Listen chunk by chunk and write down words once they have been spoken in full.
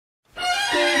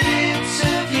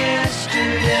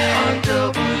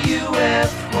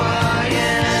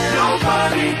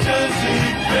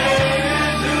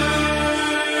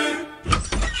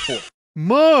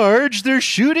Marge, they're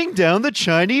shooting down the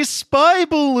Chinese spy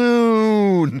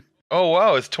balloon. Oh,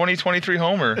 wow. It's 2023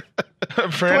 Homer.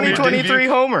 2023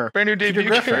 Homer. Brand new debut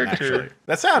Griffin, character.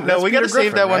 actually. We got to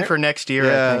save that one right? for next year,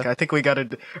 Yeah. I think we got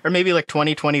to, or maybe like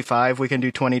 2025, we can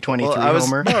do 2023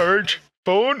 Homer. Marge,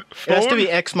 phone. It has to be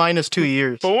X minus 2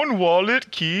 years. Phone, wallet,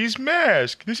 keys,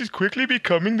 mask. This is quickly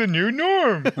becoming the new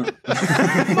norm.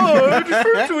 Marge,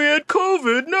 first we had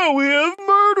COVID, now we have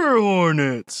murder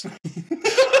hornets.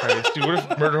 Christ, dude, what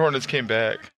if Murder Hornets came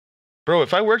back? Bro,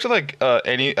 if I worked at like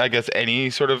any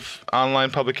sort of online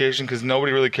publication, because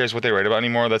nobody really cares what they write about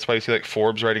anymore. That's why you see like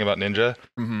Forbes writing about Ninja,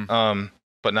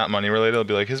 but not money related. It'll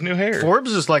be like his new hair.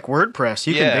 Forbes is like WordPress.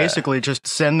 You can basically just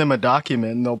send them a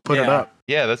document and they'll put it up.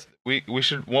 Yeah, that's we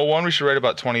should. Well, one, we should write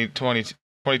about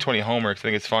 2020 Homer, 'cause I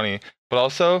think it's funny. But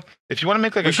also, if you want to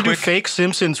make like we should do fake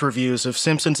Simpsons reviews of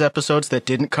Simpsons episodes that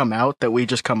didn't come out that we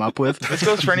just come up with. This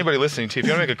goes for anybody listening too. If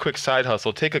you want to make a quick side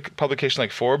hustle, take a publication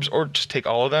like Forbes, or just take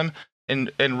all of them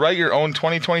and write your own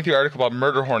 2023 article about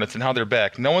murder hornets and how they're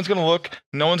back. No one's gonna look.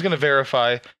 No one's gonna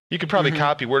verify. You could probably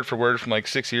copy word for word from like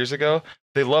 6 years ago.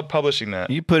 They love publishing that.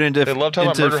 You put into They love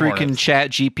talking about murder freaking hornets.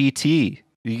 Chat GPT.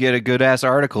 You get a good ass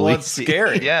article. Well, it's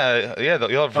scary. Yeah.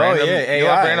 You'll have random, you'll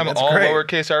have random that's all great.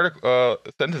 lowercase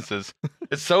sentences.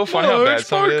 It's so funny how bad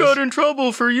some of it got is. in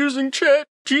trouble for using Chat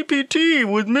GPT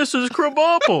with Mrs.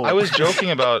 Krabappel. I was joking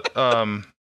about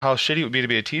how shitty it would be to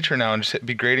be a teacher now and just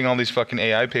be grading all these fucking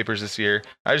AI papers this year.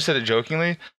 I just said it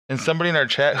jokingly, and somebody in our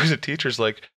chat who's a teacher's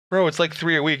like, "Bro, it's like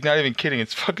 3 a week. Not even kidding.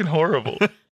 It's fucking horrible."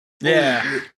 Yeah,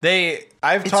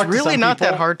 I've It's talked to really some not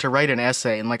people. that hard to write an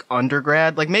essay in like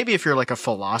undergrad. Like maybe if you're like a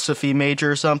philosophy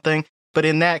major or something. But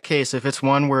in that case, if it's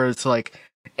one where it's like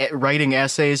writing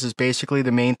essays is basically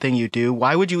the main thing you do,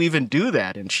 why would you even do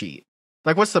that in Sheet?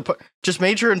 Like what's the just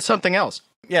major in something else?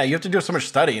 Yeah, you have to do so much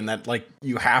studying that like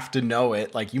you have to know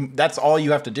it. Like that's all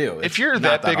you have to do. If you're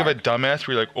that big of a dumbass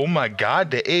where you're like, "Oh my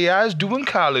god, the AI is doing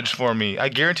college for me," I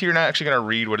guarantee you're not actually gonna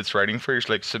read what it's writing for you. It's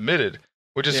like submitted.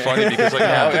 Which is funny because like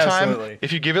half the time, Absolutely.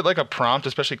 if you give it like a prompt,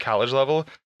 especially college level,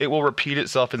 it will repeat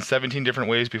itself in 17 different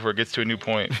ways before it gets to a new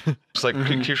point. It's like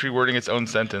keeps rewording its own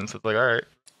sentence. It's like, all right.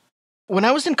 When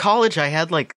I was in college, I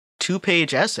had like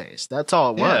 2-page essays. That's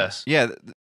all it was. Yeah.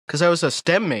 Because I was a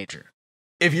STEM major.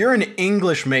 If you're an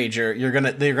English major,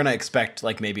 they're gonna expect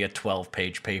like maybe a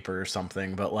 12-page paper or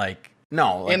something. But like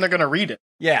no, like, And they're going to read it.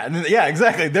 yeah,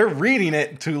 exactly. They're reading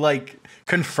it to like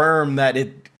confirm that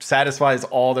it satisfies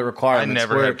all the I requirements.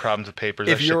 never had problems with papers.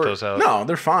 I ship those out. No,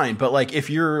 they're fine. But like if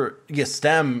you're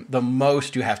STEM, the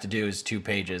most you have to do is 2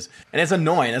 pages. And it's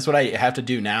annoying. That's what I have to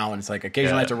do now. And it's like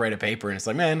occasionally I have to write a paper. And it's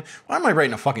like, man, why am I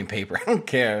writing a fucking paper? I don't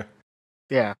care.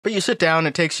 Yeah. But you sit down,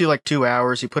 it takes you like 2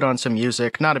 hours. You put on some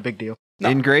music. Not a big deal. No.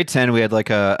 In grade 10, we had like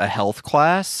a health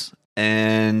class,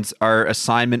 and our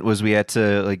assignment was we had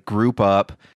to like group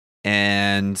up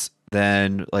and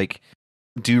then like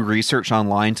do research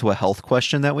online to a health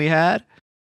question that we had.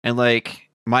 And like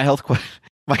my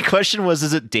question was,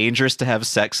 is it dangerous to have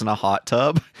sex in a hot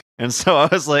tub? And so I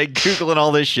was like Googling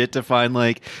all this shit to find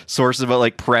like sources about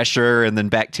like pressure and then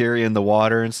bacteria in the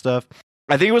water and stuff.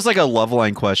 I think it was like a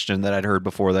Loveline question that I'd heard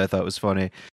before that I thought was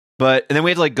funny. And then we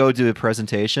had to like go do a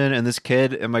presentation, and this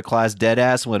kid in my class dead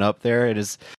ass went up there, and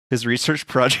his research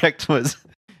project was,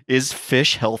 "Is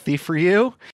fish healthy for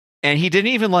you?" And he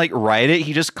didn't even like write it.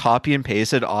 He just copy and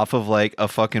pasted off of like a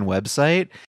fucking website.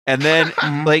 And then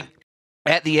like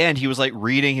at the end, he was like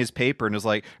reading his paper and was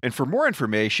like, "And for more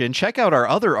information, check out our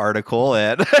other article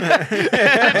at."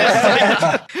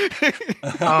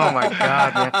 Oh my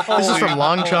God, man. This is from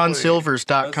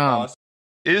longjohnsilvers.com. Awesome.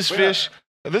 Is fish?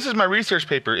 This is my research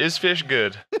paper. Is fish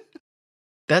good?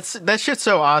 That shit's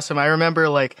so awesome. I remember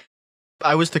like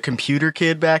I was the computer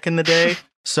kid back in the day.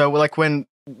 So like when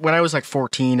I was like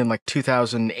 14 in like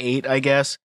 2008, I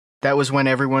guess, that was when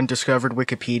everyone discovered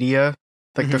Wikipedia.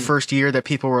 Like the first year that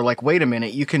people were like, wait a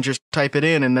minute, you can just type it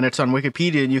in and then it's on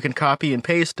Wikipedia and you can copy and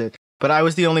paste it. But I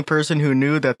was the only person who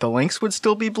knew that the links would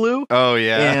still be blue. Oh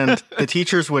yeah. And the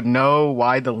teachers would know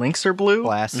why the links are blue.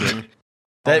 Classic.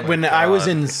 That Oh my when I was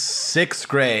God. in 6th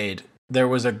grade, there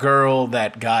was a girl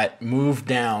that got moved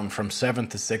down from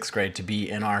 7th to 6th grade to be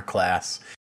in our class.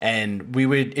 And we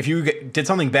would, if you did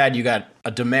something bad, you got a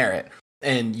demerit.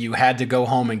 And you had to go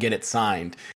home and get it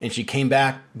signed. And she came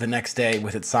back the next day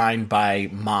with it signed by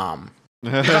mom.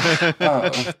 Oh,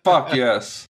 fuck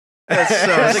yes. That's so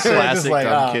That's a sick. classic It's like,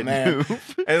 dumb oh, kid man.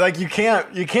 move. And like you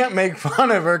can't make fun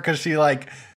of her because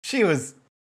she was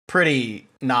pretty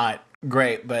not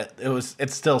great, but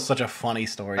it's still such a funny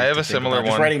story. I have to a think similar about.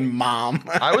 Just one. writing mom.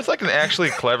 I was like an actually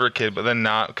clever kid, but then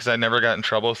not, because I never got in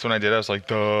trouble. So when I did, I was like,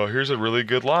 duh, here's a really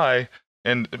good lie.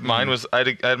 And mine was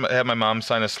I had my mom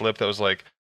sign a slip that was like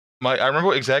I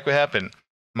remember exactly what happened.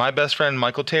 My best friend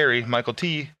Michael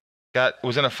T,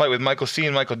 was in a fight with Michael C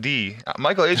and Michael D.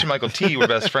 Michael H and Michael T were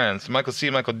best friends. Michael C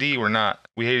and Michael D were not.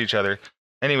 We hate each other.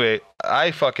 Anyway,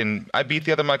 I beat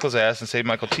the other Michael's ass and saved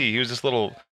Michael T. He was this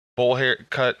little bowl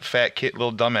haircut, fat kid,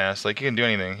 little dumbass. Like, he couldn't do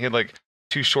anything. He had like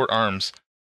 2 short arms.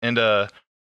 And I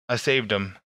saved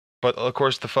him. But of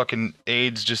course the fucking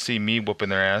aides just see me whooping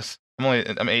their ass.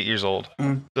 I'm 8 years old.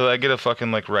 So I get a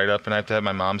fucking like write up and I have to have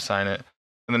my mom sign it.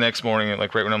 And the next morning,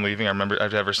 like right when I'm leaving, I remember I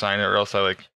have to have her sign it or else I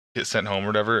like get sent home or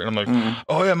whatever. And I'm like,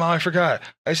 oh yeah, Mom, I forgot.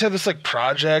 I just have this like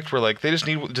project where like they just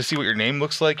need to see what your name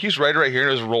looks like. You just write it right here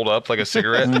and it was rolled up like a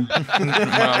cigarette. And my mom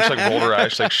just like rolled her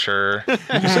eyes. She's like, sure. You're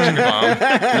such a good mom.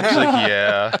 She's like,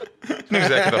 yeah. I knew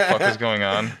exactly what the fuck is going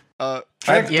on. I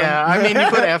mean, you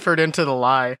put effort into the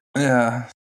lie. Yeah.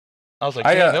 I was like,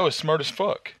 yeah, that was smart as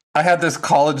fuck. I had this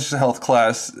college health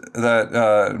class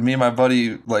that me and my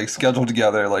buddy like scheduled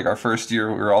together. Like our first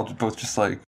year, we were all both just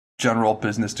like general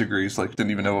business degrees, like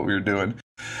didn't even know what we were doing.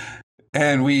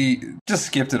 And we just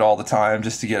skipped it all the time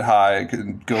just to get high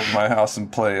and go to my house and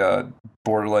play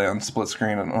Borderlands split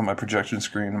screen on my projection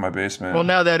screen in my basement. Well,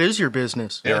 now that is your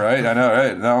business. Yeah, right? I know,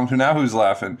 right? Now who's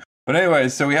laughing? But anyway,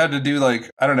 so we had to do like,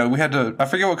 I don't know, I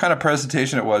forget what kind of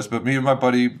presentation it was, but me and my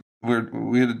buddy,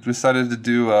 we had decided to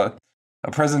do a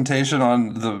presentation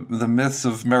on the myths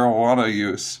of marijuana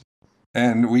use.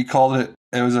 And we called it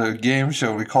was a game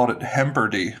show, we called it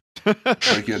Hemperdy.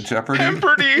 Like in Jeopardy.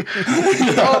 Hemperdy!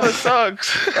 Oh, that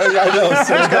sucks. I know,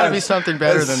 There's gotta be something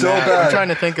better than so that. bad. I'm trying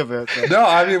to think of it. But. No,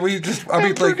 I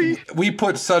mean, like, we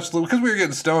put such little, because we were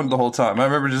getting stoned the whole time. I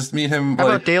remember just me and him, How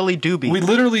like, about Daily Doobie? we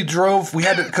literally drove,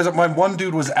 because my one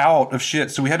dude was out of shit,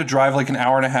 so we had to drive like an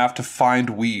hour and a half to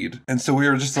find weed. And so we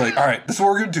were just like, all right, this is what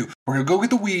we're going to do. We're going to go get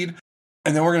the weed,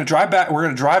 and then we're going to drive back, we're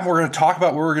going to drive, and we're going to talk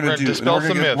about what we're going to do. Dispel And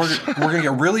some myths. we're going to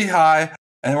get really high,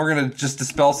 and we're going to just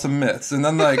dispel some myths. And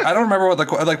then, like, I don't remember what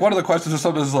one of the questions or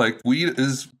something was like, weed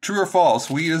is true or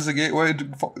false? Weed is a gateway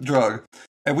drug.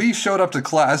 And we showed up to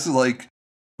class, like,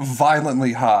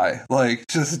 violently high. Like,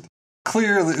 just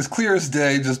as clear as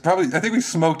day. Just probably, I think we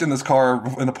smoked in this car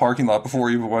in the parking lot before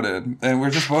we even went in. And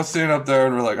we're just both sitting up there,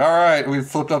 and we're like, all right. We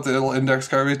flipped up the little index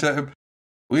card we type.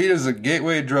 Weed is a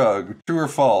gateway drug. True or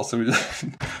false? And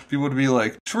people would be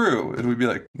like, true. And we'd be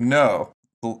like, no.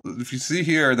 If you see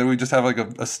here, then we just have like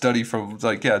a study from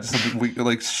like, yeah, just something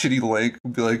like shitty link.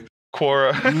 We'd be like,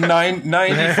 Quora.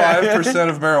 95%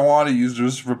 of marijuana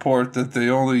users report that they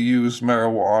only use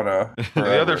marijuana.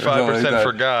 The other 5%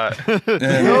 forgot.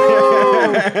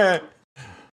 And,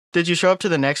 Did you show up to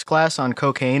the next class on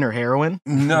cocaine or heroin?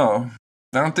 no,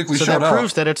 I don't think we so showed that up.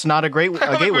 proves that it's not a gateway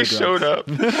we drug. showed up.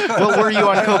 Well, were you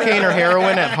on cocaine or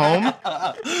heroin at home?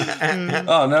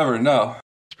 Oh, never, no.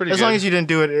 It's pretty As good. long as you didn't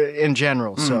do it in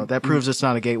general, so that proves it's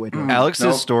not a gateway drug. Alex's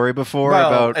Nope. story before Well,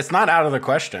 about it's not out of the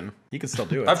question. You can still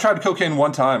do it. I've tried cocaine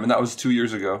one time, and that was 2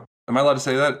 years ago. Am I allowed to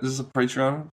say that? This is a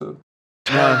Patreon. So.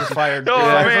 You're fired. Oh, You're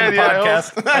fired man, from the yeah,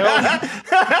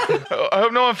 podcast. I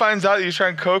hope no one finds out that you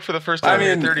trying coke for the first time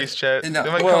in your 30s, Chet. no,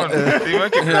 They might well, you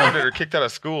might get grounded or kicked out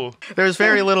of school. There's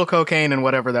very little cocaine in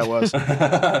whatever that was.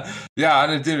 Yeah, I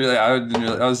didn't really.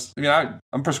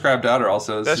 I'm prescribed Adderall,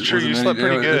 so That's true. You slept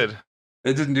pretty good.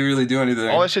 It didn't really do anything.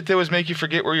 All that shit did was make you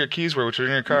forget where your keys were, which were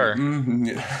in your car. Mm-hmm,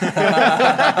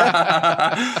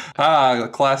 yeah.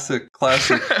 Classic.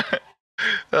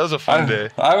 That was a fun day.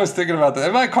 I was thinking about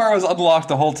that. My car was unlocked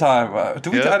the whole time.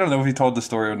 Yep. I don't know if he told the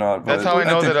story or not. But That's how I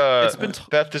know think- that it's been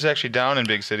theft is actually down in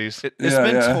big cities. it's Yeah,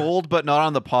 been yeah. told, but not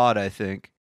on the pod, I think.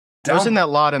 That was in that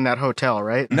lot in that hotel,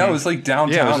 right? No, it was like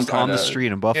downtown. Yeah, it was just on kinda. the street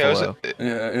in Yeah, Buffalo.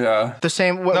 Yeah. The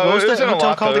same. no, What it was was the in a hotel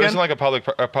lot, called though. It was again? in like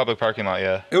a public parking lot,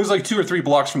 yeah. It was like 2 or 3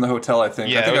 blocks from the hotel, I think.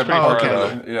 Yeah, I think it was pretty far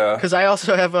out. Yeah. Because I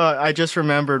also have I just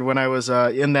remembered when I was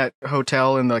in that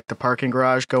hotel in like the parking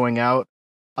garage going out,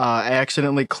 I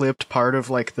accidentally clipped part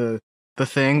of like the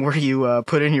thing where you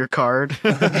put in your card.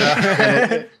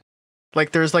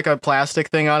 Like there's like a plastic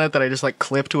thing on it that I just like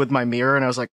clipped with my mirror, and I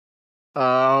was like,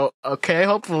 oh, okay.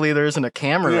 Hopefully there isn't a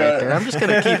camera right there. I'm just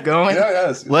gonna keep going.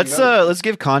 Yes. Let's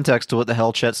give context to what the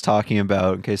hell Chet's talking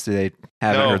about in case they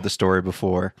haven't No. heard the story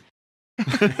before.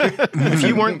 If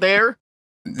you weren't there,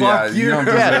 Yeah, Fuck you. don't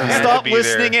Yeah, deserve it. stop to be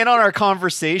listening there. in on our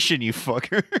conversation, you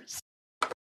fuckers.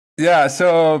 Yeah,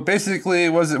 so basically,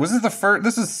 was it the first?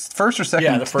 This is first or second?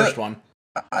 Yeah, the first one.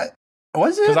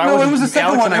 Was it? 'Cause I No, was- it was the second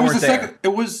Alex one. and I It was weren't the there. second. It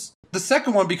was the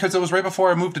second one because it was right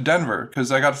before I moved to Denver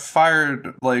because I got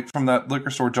fired like from that liquor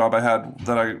store job I had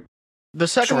that I. the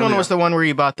second Shortly one was the one where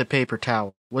you bought the paper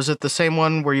towel. Was it the same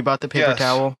one where you bought the paper Yes.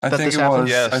 towel? I that think this it happened?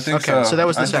 was. Yes. I think Okay, so. so that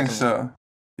was the I think second so.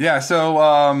 Yeah.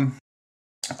 So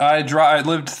I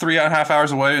lived 3.5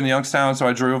 hours away in Youngstown, so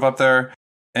I drove up there.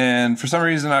 And for some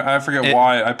reason, I forget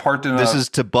why, I parked in This is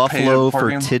to Buffalo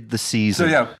for Tid the Season.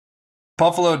 So yeah,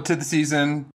 Buffalo, Tid the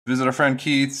Season, visit our friend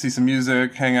Keith, see some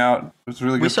music, hang out. It was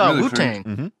really good. We saw really Wu-Tang.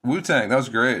 Mm-hmm. Wu-Tang, that was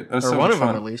great. That was Or so one much of them,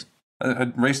 fun. at least.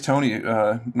 I raced Tony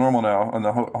normal now on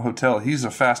the hotel. He's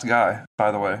a fast guy,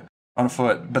 by the way, on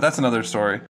foot. But that's another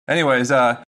story. Anyways,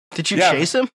 Did you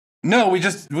chase him? no, we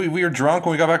were drunk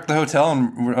when we got back to the hotel,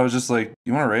 and I was just like,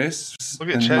 "You want to race?" Look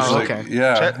at And he Chet. was Oh, like, okay.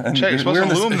 Yeah. Chet, And you're supposed we were to in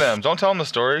this- loom them. Don't tell him the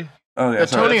story. Oh yeah, Yeah,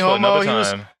 sorry. Tony That's for Homo, another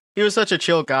he time. was such a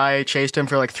chill guy. I chased him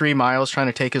for like 3 miles trying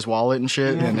to take his wallet and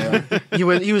shit. And he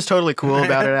was totally cool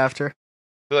about it after.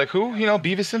 They're like, who? You know,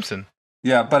 Beavis Simpson.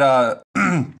 Yeah, but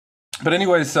but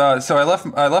anyways, so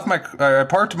I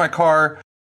parked my car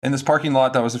in this parking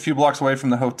lot that was a few blocks away from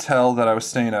the hotel that I was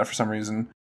staying at for some reason.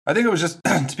 I think it was just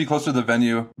to be closer to the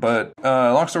venue. But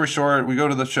long story short, we go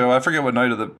to the show. I forget what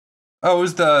night of the. Oh, it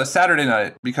was the Saturday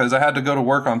night because I had to go to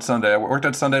work on Sunday. I worked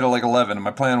at Sunday till like 11, and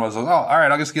my plan was, all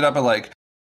right, I'll just get up at like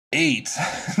 8.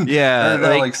 Yeah,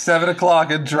 or like 7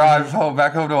 o'clock and drive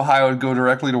back home to Ohio and go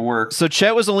directly to work. So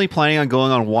Chet was only planning on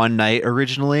going on one night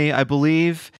originally, I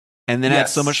believe, and then had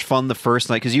Yes. so much fun the first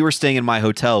night because you were staying in my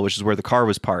hotel, which is where the car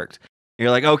was parked. And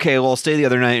you're like, okay, well, I'll stay the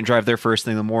other night and drive there first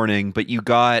thing in the morning. But you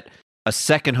got a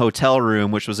second hotel room,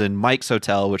 which was in Mike's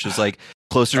hotel, which was like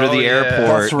closer to Oh, the yeah.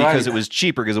 airport That's right. because it was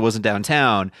cheaper because it wasn't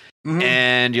downtown. Mhm.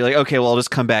 And you're like, okay, well, I'll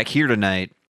just come back here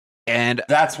tonight. And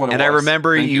That's what it was. I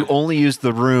remember Thank you only used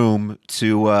the room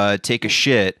to take a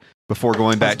shit before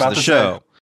going back to about the to show.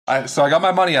 So I got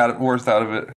my money worth out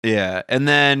of it. Yeah, and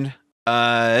then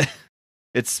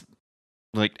it's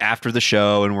like after the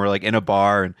show, and we're like in a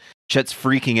bar, and Chet's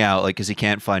freaking out like because he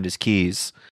can't find his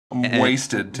keys. I'm And-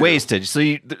 wasted. Too. Wasted. So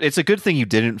it's a good thing you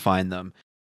didn't find them.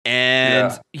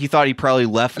 And Yeah. he thought he probably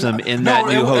left them in No, that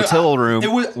new hotel room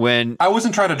it was- when I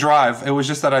wasn't trying to drive. It was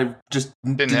just that I just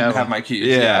didn't have have them. my keys.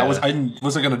 Yeah. I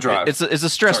wasn't going to drive. it's a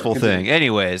stressful Sorry, thing.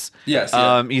 Anyways, yes.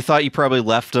 Yeah. you thought you probably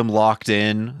left them locked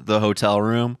in the hotel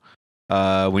room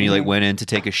when you like Mhm. went in to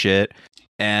take a shit.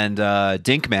 And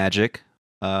Dink Magic,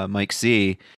 Mike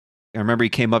C, I remember he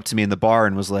came up to me in the bar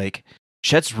and was like,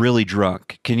 "Chet's really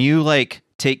drunk. Can you like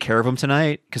take care of him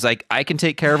tonight? Because I can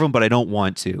take care of him, but I don't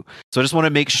want to. So I just want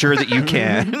to make sure that you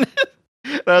can."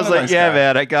 And I was What a like, nice "Yeah, guy.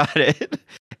 man, I got it."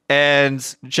 And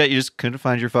Chet, you just couldn't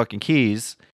find your fucking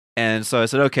keys. And so I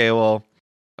said, "Okay, well,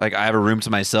 like I have a room to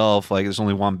myself. Like there's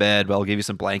only one bed, but I'll give you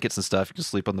some blankets and stuff. You can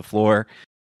sleep on the floor."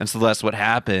 And so that's what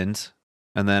happened.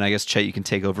 And then I guess Chet, you can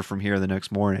take over from here the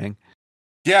next morning.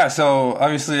 Yeah, so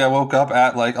obviously I woke up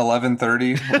at like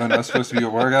 11:30 when I was supposed to be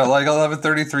at work at like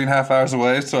 11:30, 3.5 hours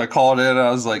away. So I called in and I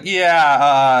was like,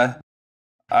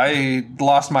 I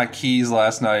lost my keys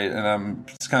last night and I'm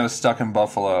just kind of stuck in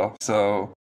Buffalo.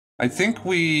 So I think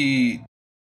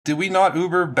did we not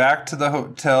Uber back to the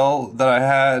hotel that I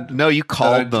had? No, you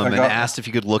called I them and got- asked if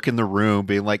you could look in the room,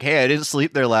 being like, "Hey, I didn't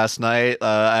sleep there last night.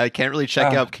 I can't really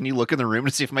check Oh. out. Can you look in the room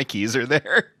to see if my keys are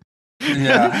there?"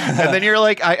 Yeah. And then you're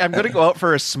like, I'm going to go out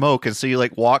for a smoke. And so you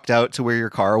like walked out to where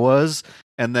your car was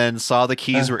and then saw the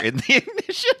keys were in the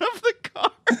ignition of the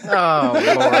car. Oh,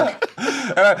 Lord.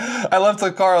 And I left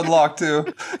the car unlocked too,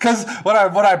 because when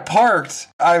I parked,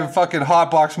 I fucking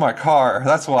hotboxed my car.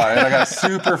 That's why, and I got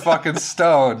super fucking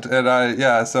stoned, and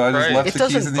so I just Right. left It the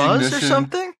keys doesn't in the buzz ignition. or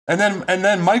something? And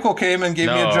then Michael came and gave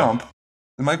me a No. jump.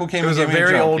 Michael came It was a and gave me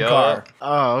very a jump. old Yup. car.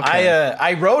 Oh, okay.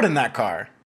 I rode in that car,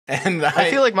 and I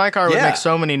feel like my car would yeah. make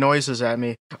so many noises at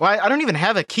me. Well, I don't even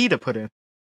have a key to put in.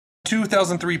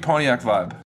 2003 Pontiac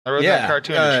vibe. I rode Yeah, that car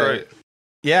too in Detroit.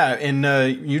 Yeah, and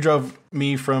you drove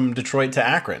me from Detroit to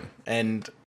Akron, and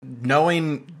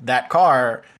knowing that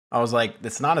car, I was like,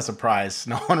 it's not a surprise.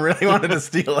 No one really wanted to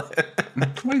steal it.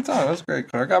 What are you talking? That's a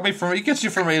great car. It gets you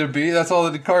from A to B. That's all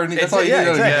the car needs. That's all you yeah, need.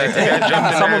 exactly. Yeah, jumped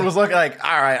in Someone there. was looking like,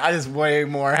 all right, I just way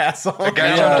more hassle. The guy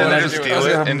Yeah, jumped in I there to was steal I was it,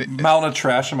 gonna and have a mountain of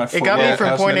trash in my foot. It got me while from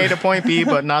passing point A it. to point B,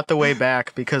 but not the way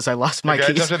back because I lost my the guy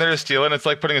keys. jumped in there to steal it, and it's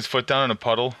like putting his foot down in a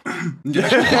puddle. Yeah.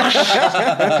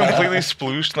 Completely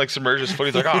splooshed, like submerged his foot.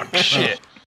 He's like, oh shit,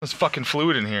 there's fucking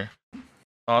fluid in here.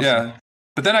 Awesome. Yeah.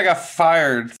 But then I got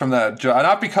fired from that job.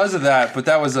 Not because of that, but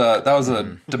that was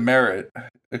a demerit.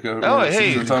 Oh,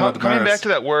 hey, coming back to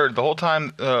that word, the whole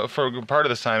time, for a part of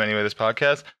this time anyway, this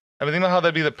podcast, I've been thinking about how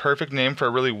that'd be the perfect name for a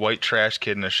really white trash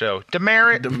kid in a show.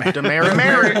 Demerit. Demerit.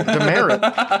 Demerit. Demerit.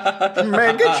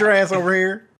 Man, get your ass over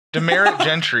here. Demerit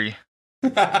Gentry.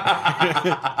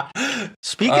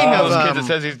 Speaking Oh, Those of kids, it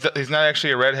says he's not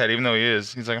actually a redhead, even though he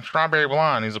is. He's like, I'm strawberry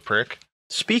blonde. He's a prick.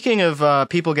 speaking of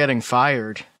people getting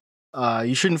fired,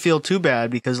 you shouldn't feel too bad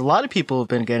because a lot of people have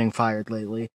been getting fired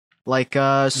lately. like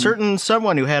certain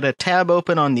someone who had a tab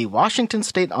open on the Washington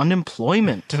State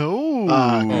Unemployment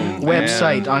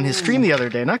website on his stream the other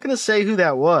day. Not going to say who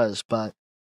that was, but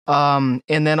and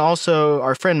then also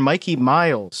our friend Mikey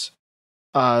Miles.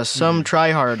 Some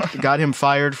tryhard got him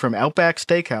fired from Outback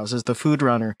Steakhouse as the food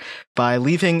runner by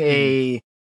leaving a,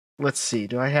 let's see,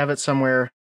 do I have it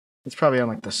somewhere? It's probably on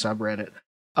like the subreddit.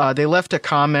 They left a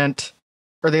comment,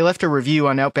 or they left a review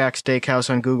on Outback Steakhouse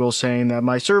on Google saying that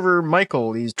my server,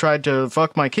 Michael, he's tried to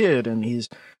fuck my kid, and he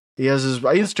has his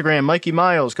Instagram, Mikey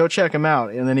Miles, go check him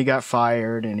out. And then he got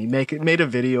fired, and he made a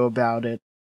video about it.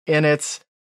 And it's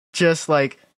just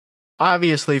like,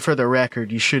 obviously, for the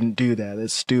record, you shouldn't do that.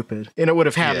 It's stupid, and it would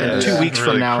have happened 2 weeks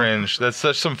really from now. Cringe. That's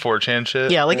such some 4chan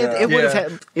shit. Yeah, like it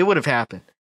would have happened.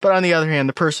 But on the other hand,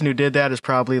 the person who did that is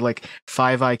probably like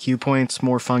 5 IQ points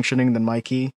more functioning than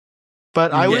Mikey.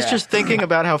 But I was just thinking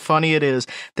about how funny it is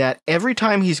that every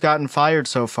time he's gotten fired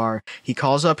so far, he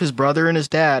calls up his brother and his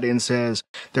dad and says,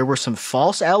 there were some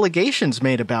false allegations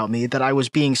made about me that I was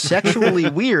being sexually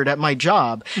weird at my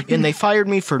job, and they fired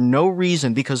me for no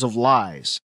reason because of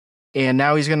lies. And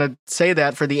now he's going to say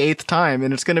that for the 8th time,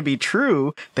 and it's going to be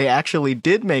true. They actually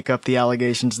did make up the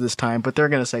allegations this time, but they're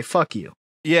going to say, fuck you.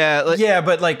 Yeah.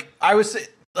 But like, I was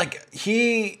like,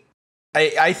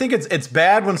 I think it's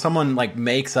bad when someone like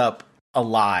makes up a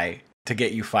lie to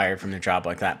get you fired from your job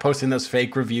like that, posting those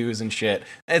fake reviews and shit.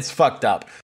 It's fucked up.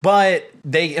 But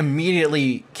they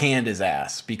immediately canned his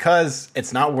ass because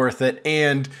it's not worth it.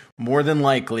 And more than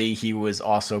likely, he was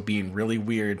also being really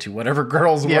weird to whatever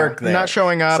girls work there. Not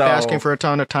showing up, asking for a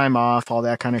ton of time off, all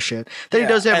that kind of shit. That he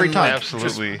does every time.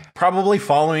 Absolutely. Just probably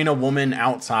following a woman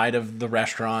outside of the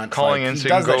restaurant. Calling like, in he so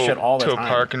does you that can shit all go the to time. a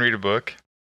park and read a book.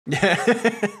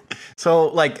 Yeah. So,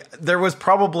 like, there was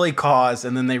probably cause,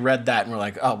 and then they read that and were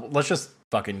like, oh, let's just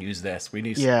fucking use this. We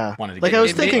need wanted to like get I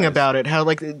was it thinking made. about it, how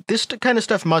like this kind of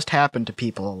stuff must happen to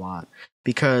people a lot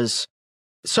because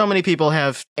so many people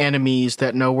have enemies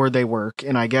that know where they work,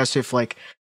 and I guess if like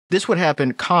this would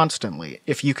happen constantly,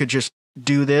 if you could just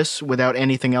do this without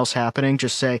anything else happening,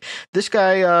 just say this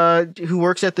guy who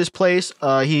works at this place,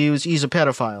 he's a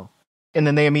pedophile, and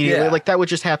then they immediately like that would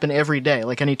just happen every day.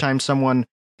 Like anytime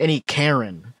any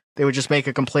Karen, they would just make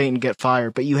a complaint and get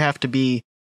fired. But you have to be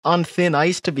on thin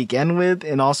ice to begin with,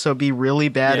 and also be really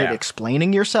bad at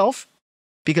explaining yourself,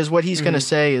 because what he's going to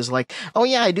say is like, oh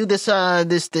yeah, I do this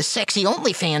sexy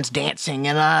OnlyFans dancing,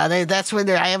 and that's where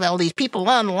I have all these people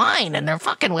online and they're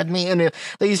fucking with me, and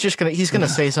he's gonna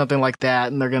say something like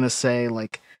that, and they're gonna say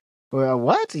like, well,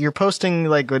 what, you're posting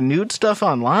like nude stuff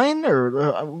online,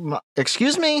 or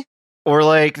excuse me? Or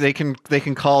like they can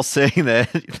call saying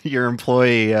that your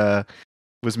employee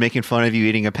was making fun of you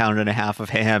eating 1.5 pounds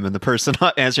of ham, and the person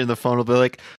not answering the phone will be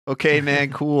like, "Okay,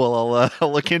 man, cool.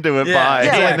 I'll look into it. Bye."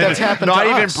 Yeah, like And that's then happened not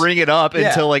to even us. bring it up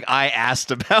until like I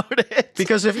asked about it.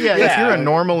 Because if you're a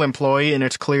normal employee and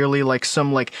it's clearly like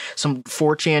some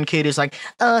 4chan kid is like,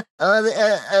 is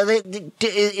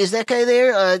that guy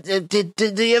there?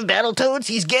 Do you have Battletoads?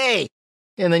 He's gay.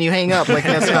 And then you hang up, like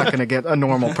that's not going to get a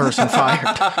normal person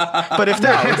fired. But if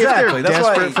they're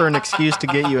desperate for an excuse to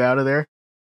get you out of there,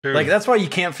 like that's why you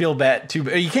can't feel bad.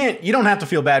 You don't have to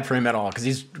feel bad for him at all, because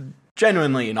he's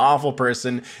genuinely an awful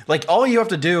person. Like all you have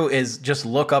to do is just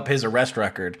look up his arrest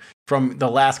record from the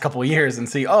last couple of years and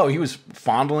see, oh, he was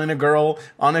fondling a girl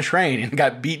on a train and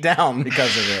got beat down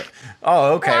because of it.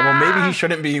 Oh, okay. Well, maybe he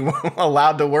shouldn't be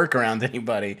allowed to work around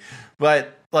anybody.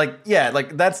 But like, yeah,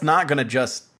 like that's not going to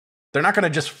just. They're not going to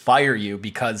just fire you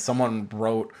because someone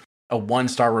wrote a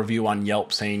 1-star review on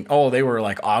Yelp saying, oh, they were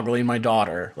like ogling my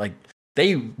daughter. Like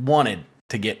they wanted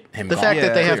to get him the gone. fact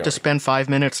that they have to spend 5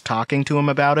 minutes talking to him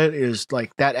about it is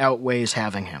like that outweighs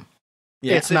having him.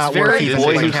 Yeah, it's not worth very even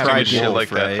boy who like, having cried to shit deal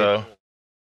like with. that though.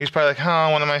 He's probably like, huh,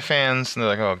 one of my fans, and they're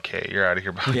like, okay, you're out of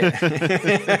here, bud.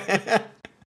 Yeah.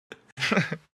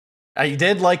 I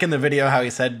did like in the video how he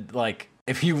said, like,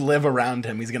 if you live around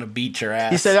him, he's going to beat your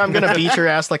ass. He said, I'm going to beat your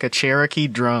ass like a Cherokee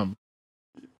drum.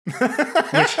 Which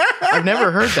I've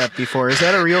never heard that before. Is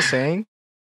that a real saying?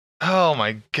 Oh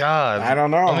my god. I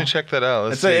don't know. Let me check that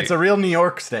out. It's a real New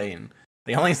York saying.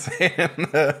 They only say it in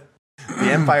the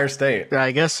Empire State.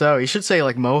 I guess so. You should say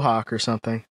like Mohawk or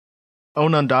something.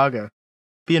 Onondaga.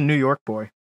 Be a New York boy.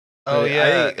 Oh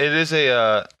yeah, it is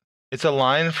it's a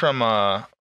line from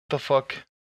the fuck.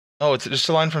 Oh, it's just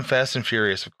a line from Fast and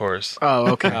Furious, of course.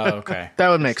 Oh, okay. Okay. That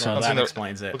would make So sense. that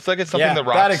explains it. Looks like it's something Yeah, The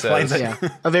Rock that explains says. it. Yeah.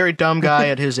 A very dumb guy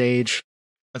at his age.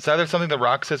 It's either something The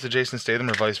Rock says to Jason Statham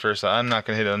or vice versa. I'm not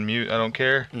gonna hit unmute. I don't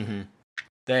care. Mm-hmm.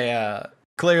 They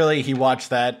clearly he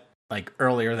watched that like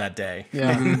earlier that day.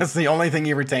 Yeah. And that's the only thing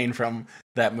he retained from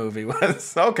that movie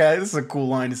was, okay, this is a cool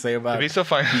line to say about It'd be so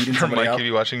funny beating for somebody Mike up. to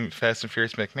be watching Fast and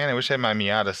Furious. Like, man, I wish I had my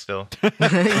Miata still.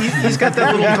 He's got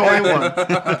that little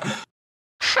toy one.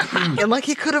 And like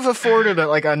he could have afforded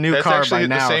a new That's car actually by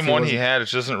now. the if same one he wasn't- had. It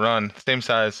just doesn't run. Same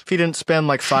size. If he didn't spend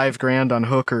like $5,000 on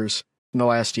hookers in the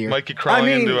last year. Mikey crawling I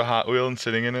mean- into a Hot Wheel and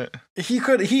sitting in it.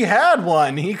 He had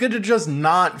one. He could have just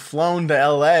not flown to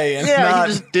LA and Yeah, not,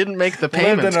 he just didn't make the lived in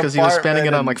payments an because he was spending it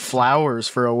on apartment like flowers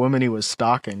for a woman he was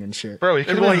stalking and shit. Bro, he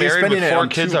could have Well, been he was married with spending it 4 on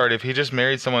kids 2 already if he just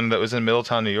married someone that was in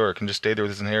Middletown, New York, and just stayed there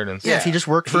with his inheritance. Yeah, if he just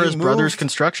worked for He his brother's moved-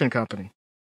 construction company.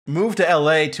 moved to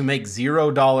LA to make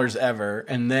 $0 ever,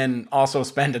 and then also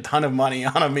spend a ton of money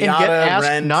on a And get Miata asked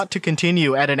rent. not to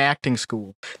continue at an acting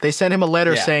school. They sent him a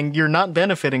letter Yeah. saying, "You're not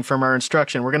benefiting from our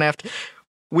instruction. We're gonna have to.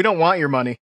 We don't want your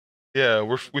money." Yeah,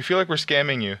 we feel like we're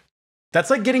scamming you. That's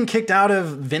like getting kicked out of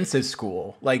Vince's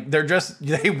school. Like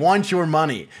they want your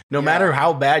money. No Yeah. matter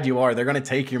how bad you are, they're gonna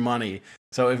take your money.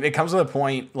 So if it comes to the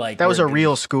point like That was a where-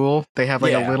 real school. They have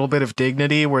like Yeah. a little bit of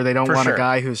dignity where they don't For want sure. a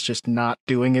guy who's just not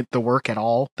doing the work at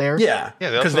all there. Yeah, Yeah,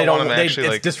 they because also they don't don't. want him They, actually,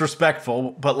 it's like-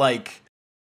 disrespectful, but like,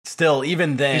 still,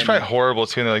 even then, He's probably horrible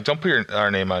too, and they're like, "Don't put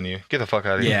our name on you. Get the fuck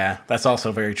out of here." yeah, that's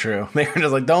also very true. They're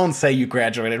just like, don't say you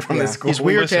graduated from Yeah. this school. He's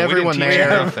weird Listen, to we didn't everyone teach you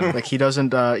there. nothing. Like he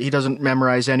doesn't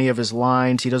memorize any of his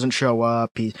lines. He doesn't show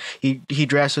up. He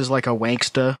dresses like a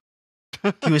wanksta.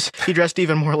 He dressed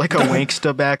even more like a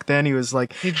wanksta back then. He was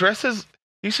like, He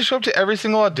used to show up to every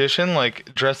single audition,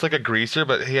 like, dressed like a greaser,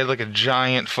 but he had, like, a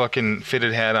giant fucking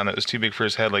fitted hat on it. It was too big for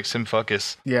his head, like Sim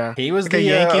Fuckus. yeah, He was like a the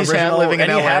Yankees hat original, living in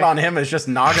any LA. hat on him is just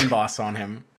Noggin Boss on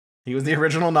him. He was the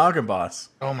original Noggin Boss.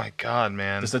 Oh my god,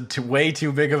 man. Just way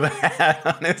too big of a hat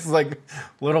on his like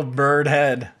little bird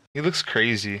head. He looks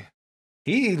crazy.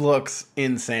 He looks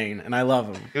insane, and I love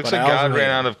him. He looks but like I also God hate ran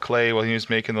him. out of clay while he was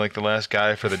making, like, the last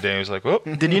guy for the day. He was like, whoop.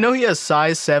 Did you know he has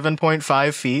size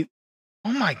 7.5 feet,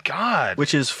 Oh my god.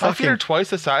 which is My feet are fucking. twice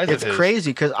the size It's of his.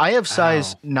 crazy because I have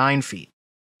size 9 feet,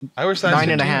 I wear size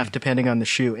 9.5 15. depending on the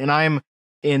shoe, and I'm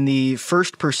in the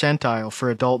first percentile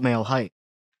for adult male height.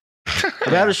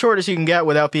 About as short as you can get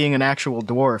without being an actual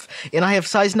dwarf, and I have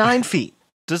size 9 feet.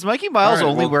 Does Mikey Miles All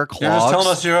right, only well, wear You're just telling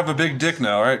clogs? us you have a big dick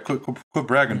now, all right? Quit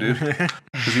bragging, dude.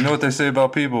 Because you know what they say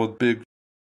about people with big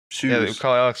shoes. Yeah, they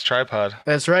call Alex tripod.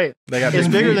 That's right. They got It's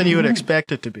big bigger feet. than you would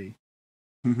expect it to be,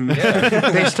 Mhm.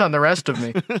 Yeah. based on the rest of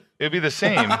me. It'd be the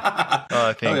same,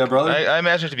 I think. Oh, yeah, brother. I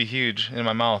imagine it to be huge in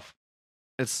my mouth.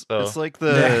 It's So- it's like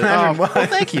Yeah, the imagine well, what-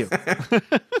 thank you.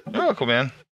 You're welcome,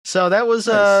 man. So that was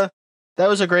Nice. that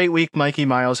was a great week Mikey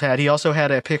Miles had. He also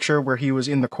had a picture where he was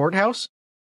in the courthouse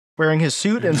wearing his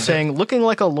suit and saying looking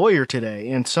like a lawyer today.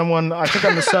 And someone I think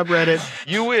on the subreddit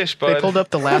You wish, they bud. pulled up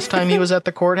the last time he was at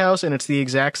the courthouse and it's the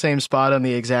exact same spot on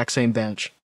the exact same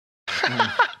bench.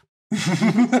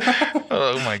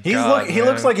 Oh my god. He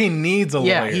looks man. like he needs a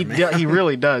Yeah, lawyer. he man. he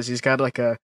really does. He's got like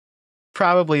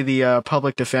probably the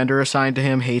public defender assigned to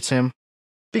him hates him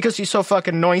because he's so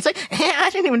fucking annoying. He's like, hey, I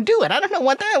didn't even do it. I don't know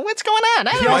what's going on.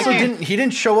 I He don't also know."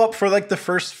 didn't show up for like the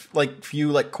first like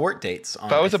few like court dates.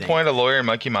 If I was appointed a lawyer and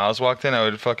Mikey Miles walked in,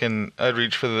 I'd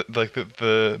reach for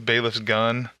the bailiff's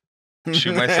gun,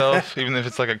 shoot myself, even if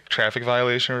it's like a traffic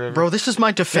violation or whatever. Bro, this is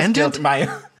my defendant.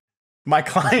 My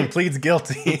client pleads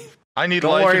guilty. I need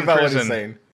Don't life worry in about what he's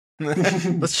prison.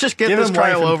 saying. Let's just get Give this him life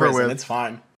trial in over prison, with. It's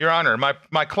fine. Your Honor,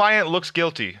 my client looks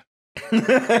guilty.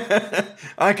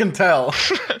 I can tell.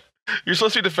 You're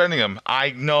supposed to be defending him.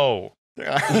 I know.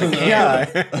 Yeah,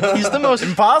 He's the most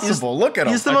impossible. Look at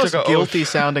him. He's the I most took an guilty oath.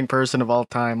 sounding person of all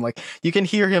time. Like you can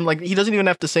hear him. Like he doesn't even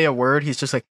have to say a word. He's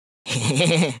just like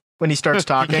when he starts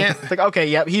talking. can't- It's like okay,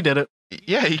 yep, he did it.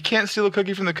 Yeah, he can't steal a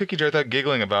cookie from the cookie jar without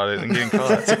giggling about it and getting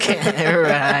caught. It's okay.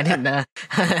 I didn't.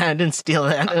 I didn't steal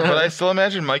that. But I still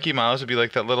imagine Mikey Miles would be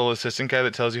like that little assistant guy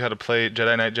that tells you how to play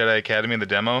Jedi Knight Jedi Academy in the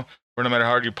demo, where no matter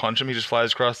how hard you punch him, he just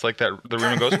flies across like the room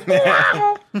and goes.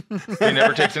 He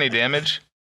never takes any damage.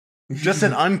 Just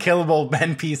an unkillable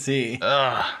NPC.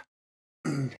 Ugh.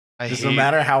 I Just hate. no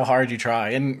matter how hard you try,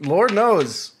 and Lord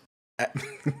knows,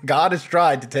 God has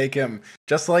tried to take him,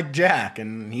 just like Jack,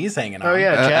 and he's hanging on. Oh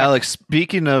yeah, Jack. Alex.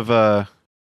 Speaking of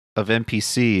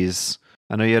NPCs,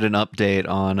 I know you had an update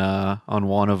on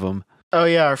one of them. Oh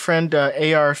yeah, our friend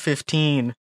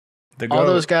AR-15. The All goat.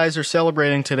 those guys are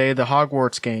celebrating today the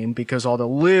Hogwarts game because all the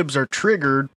libs are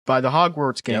triggered by the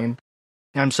Hogwarts game.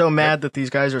 And I'm so mad that these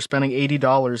guys are spending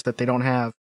 $80 that they don't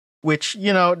have, which,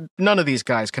 you know, none of these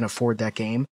guys can afford that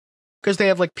game because they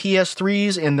have like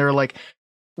PS3s and they're like,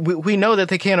 we know that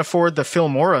they can't afford the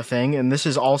Filmora thing, and this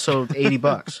is also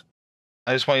 $80.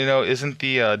 I just want you to know, isn't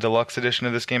the deluxe edition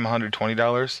of this game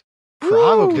 $120?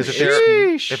 Probably.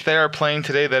 Because if they are playing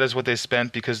today, that is what they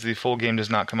spent because the full game does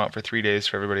not come out for 3 days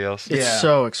for everybody else. It's Yeah.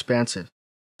 so expensive.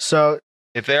 So,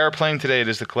 If they are playing today, it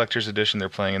is the collector's edition they're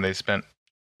playing, and they spent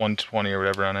 $120 or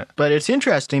whatever on it. but it's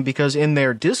interesting because in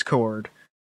their Discord,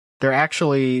 they're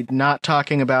actually not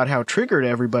talking about how triggered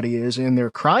everybody is, and they're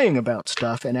crying about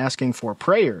stuff and asking for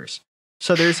prayers.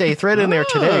 So there's a thread in there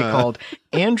today called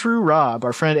Andrew Robb,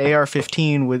 our friend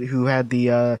AR-15, who had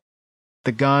the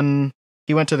gun.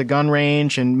 He went to the gun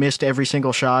range and missed every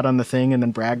single shot on the thing and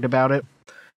then bragged about it.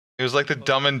 It was like the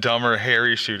Dumb and Dumber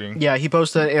Harry shooting. Yeah, he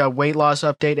posts a weight loss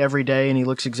update every day, and he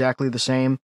looks exactly the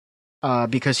same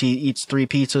because he eats 3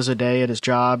 pizzas a day at his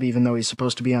job, even though he's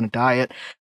supposed to be on a diet.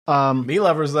 Meat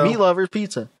lovers, though. Meat lovers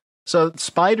pizza. So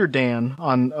Spider Dan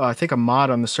on I think a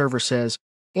mod on the server says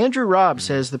Andrew Robb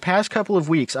says the past couple of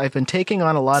weeks I've been taking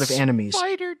on a lot of enemies.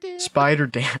 Spider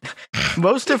Dan.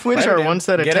 Most of which Spider are Dan. ones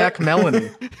that Get attack it? Melanie.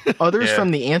 Others Yeah.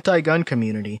 from the anti-gun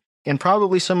community, and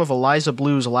probably some of Eliza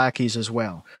Blue's lackeys as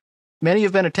well. Many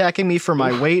have been attacking me for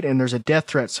my weight, and there's a death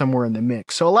threat somewhere in the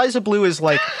mix. So Eliza Blue is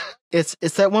like, it's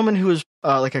that woman who was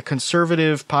like a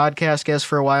conservative podcast guest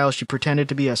for a while. She pretended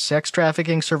to be a sex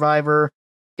trafficking survivor,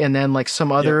 and then like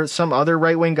some other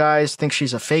right wing guys think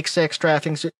she's a fake sex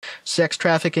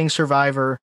trafficking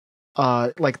survivor.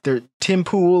 Like Tim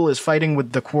Pool is fighting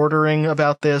with the Quartering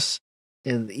about this,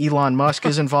 and Elon Musk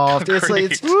is involved. It's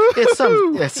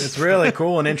really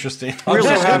cool and interesting. I'm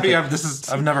Really so happy.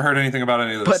 stupid. I've never heard anything about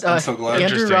any of this. But I'm so glad. Andrew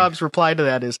Interesting. Robb's reply to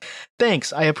that is,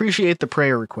 "Thanks, I appreciate the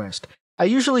prayer request. I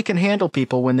usually can handle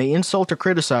people when they insult or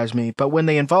criticize me, but when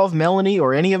they involve Melanie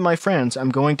or any of my friends, I'm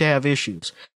going to have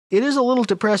issues. It is a little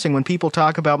depressing when people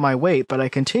talk about my weight, but I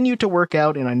continue to work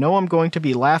out and I know I'm going to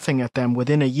be laughing at them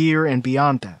within a year and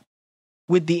beyond that.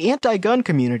 With the anti-gun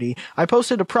community, I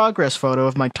posted a progress photo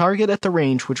of my target at the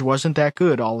range, which wasn't that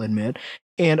good, I'll admit,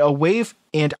 and wave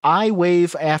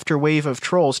after wave of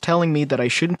trolls telling me that I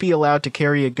shouldn't be allowed to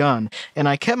carry a gun, and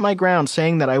I kept my ground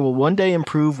saying that I will one day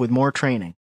improve with more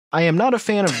training. I am not a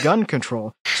fan of gun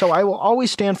control, so I will always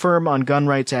stand firm on gun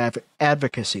rights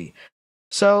advocacy."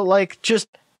 So, like, just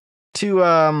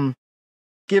to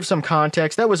give some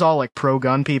context, that was all like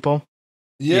pro-gun people.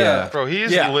 Yeah. Bro, he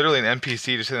is Yeah. literally an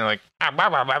NPC just sitting there like.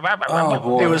 Oh,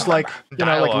 boy. It was like, you know,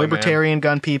 like Dialogue, libertarian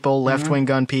gun people, left-wing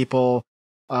gun people,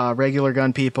 regular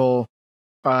gun people,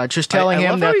 just telling I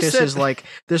him love how that he this said- is like,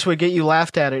 this would get you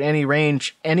laughed at any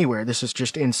range, anywhere. This is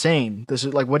just insane. This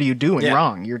is like, what are you doing Yeah.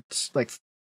 wrong? You're like,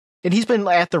 and he's been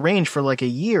at the range for like a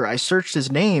year. I searched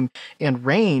his name and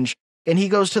range, and he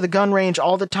goes to the gun range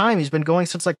all the time. He's been going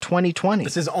since like 2020.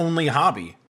 It's his only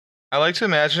hobby. I like to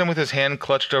imagine him with his hand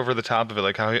clutched over the top of it,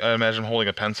 like how I imagine him holding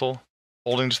a pencil,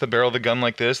 holding just the barrel of the gun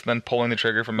like this, and then pulling the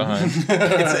trigger from behind.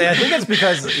 I think it's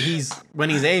because when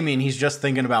he's aiming, he's just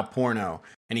thinking about porno,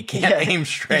 and he can't Yeah, aim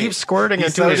straight. He keeps squirting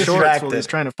He's into so his shorts while distracted. he's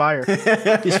trying to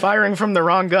fire. He's firing from the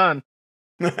wrong gun.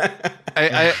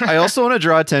 I also want to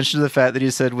draw attention to the fact that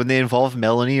he said when they involve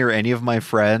Melanie or any of my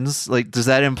friends. Like, does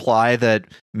that imply that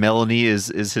Melanie is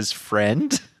his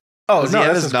friend? Oh, Does no, he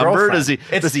have that's his his number? girlfriend. Does he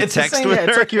It's- does he it's the text same- with Yeah,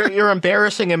 it's her? like you're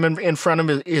embarrassing him in front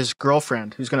of his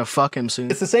girlfriend who's gonna fuck him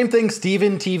soon. It's the same thing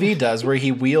Steven TV does, where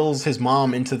he wheels his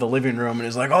mom into the living room and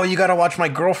is like, "Oh, you got to watch my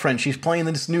girlfriend. She's playing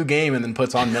this new game," and then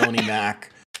puts on Melanie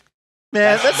Mac. Man,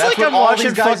 that's that's like what I'm all watching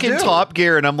these guys fucking do. Top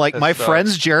Gear and I'm like, That my sucks.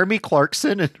 friends Jeremy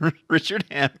Clarkson and Richard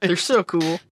Hammond. They're so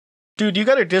cool. Dude, you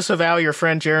gotta disavow your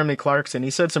friend Jeremy Clarkson. He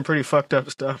said some pretty fucked up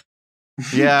stuff.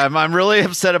 Yeah, I'm really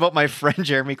upset about my friend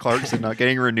Jeremy Clarkson not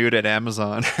getting renewed at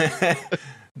Amazon.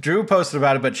 Drew posted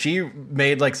about it, but she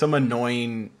made like some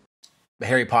annoying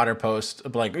Harry Potter post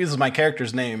of like, "This is my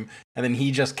character's name," and then he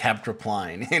just kept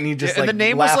replying, and he just and like the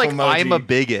name was laugh like, emoji. I'm a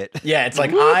bigot. Yeah, it's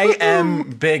like I am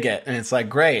bigot, and it's like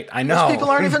great. I know Most people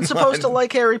aren't even supposed to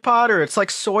like Harry Potter. It's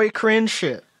like soy cringe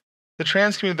shit. The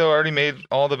trans community though already made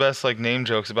all the best like name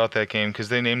jokes about that game because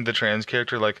they named the trans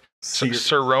character like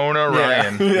Sirona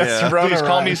Ryan. Yeah, Sirona Please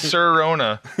call me Ryan. Sir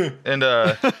Rona.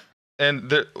 And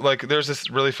there's this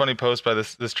really funny post by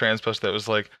this trans post that was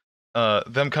like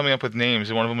them coming up with names,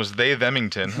 and one of them was they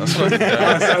themington. I was like,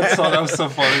 That was so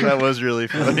funny. That was really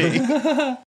funny.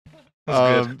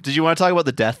 That's good. Did you want to talk about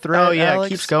the death threat? Oh yeah, Alex? it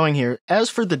keeps going here.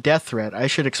 As for the death threat, I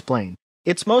should explain.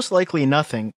 It's most likely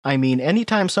nothing. I mean,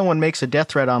 anytime someone makes a death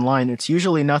threat online, it's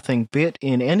usually nothing, but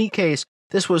in any case,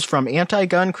 this was from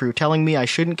Anti-Gun Crew telling me I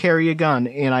shouldn't carry a gun,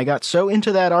 and I got so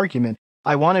into that argument,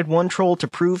 I wanted one troll to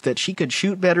prove that she could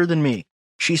shoot better than me.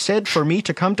 She said for me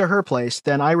to come to her place,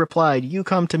 then I replied, "You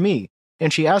come to me."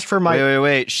 And she asked for my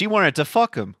Wait. She wanted to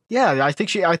fuck him. Yeah, I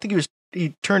think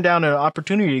he turned down an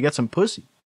opportunity to get some pussy.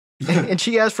 And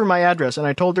she asked for my address, and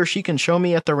I told her she can show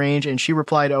me at the range, and she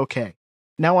replied, "Okay."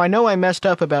 Now I know I messed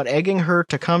up about egging her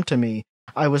to come to me.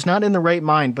 I was not in the right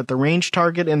mind, but the range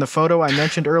target in the photo I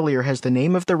mentioned earlier has the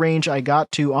name of the range I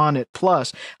got to on it.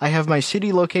 Plus, I have my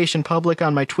city location public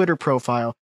on my Twitter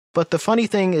profile. But the funny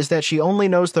thing is that she only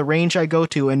knows the range I go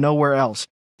to and nowhere else.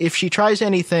 If she tries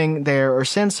anything there or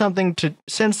sends someone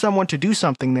to do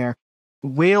something there,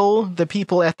 will the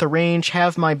people at the range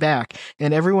have my back?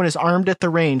 And everyone is armed at the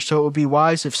range, so it would be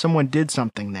wise if someone did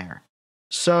something there.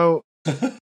 So,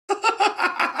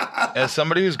 as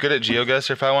somebody who's good at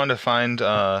GeoGuessr, if I wanted to find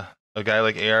a guy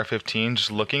like AR-15,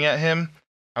 just looking at him,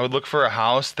 I would look for a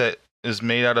house that is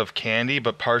made out of candy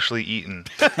but partially eaten.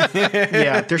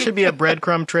 Yeah, there should be a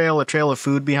breadcrumb trail, a trail of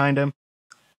food behind him.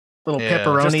 Little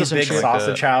pepperonis just a big and shit.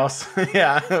 sausage house.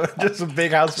 Yeah, just a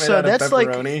big house made out of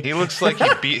pepperoni. He looks like he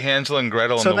beat Hansel and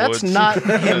Gretel in the woods. So that's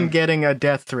not him getting a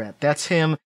death threat. That's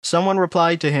him. Someone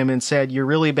replied to him and said, "You're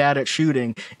really bad at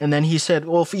shooting." And then he said,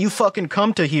 "Well, if you fucking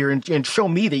come to here and show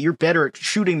me that you're better at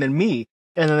shooting than me."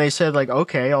 And then they said, like,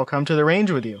 "Okay, I'll come to the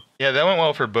range with you." Yeah, that went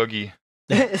well for Boogie.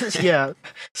 Yeah.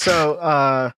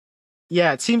 So,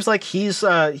 yeah, it seems like he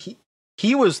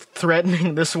was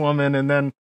threatening this woman, and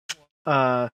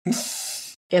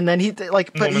then he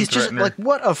like, but he's just like,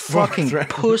 what a fucking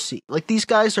pussy. Like, these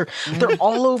guys they're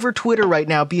all over Twitter right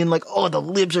now being like, oh, the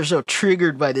libs are so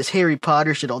triggered by this Harry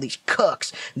Potter shit, all these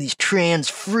cucks, these trans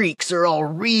freaks are all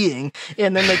reading.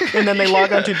 And then they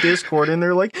log onto Discord and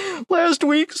they're like, last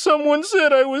week someone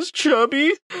said I was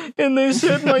chubby and they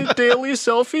said my daily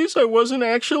selfies I wasn't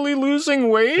actually losing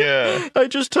weight. Yeah. I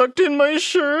just tucked in my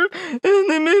shirt and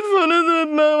they made fun of the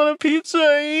amount of pizza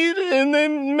I eat, and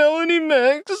then Melanie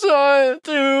Mac saw it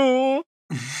too.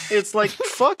 It's like,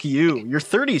 fuck you. You're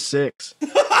 36.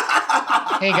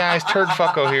 Hey guys, Turd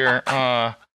Fucko here.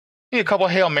 Need a couple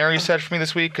Hail Marys said for me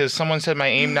this week because someone said my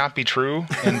aim not be true,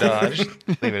 and just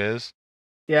leave it is.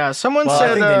 Yeah, someone Well,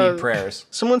 said I think they need prayers.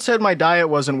 Someone said my diet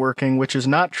wasn't working, which is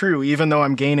not true, even though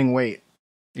I'm gaining weight.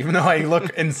 Even though I look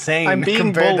insane I'm being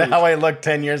compared bullied. to how I looked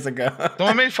 10 years ago.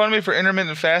 Someone made fun of me for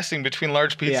intermittent fasting between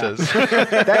large pizzas.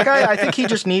 Yeah. That guy, I think he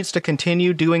just needs to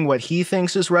continue doing what he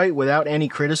thinks is right without any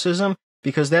criticism,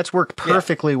 because that's worked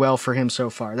perfectly well for him so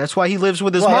far. That's why he lives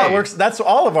with his mom. That works. That's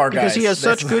all of our guys. Because he has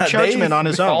such good judgment on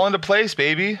his own. Fall into place,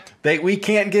 baby. We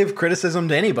can't give criticism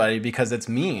to anybody because it's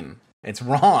mean. It's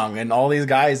wrong. And all these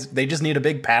guys, they just need a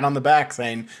big pat on the back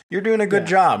saying, you're doing a good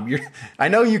job. I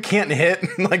know you can't hit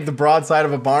like the broadside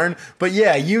of a barn, but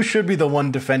yeah, you should be the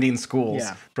one defending schools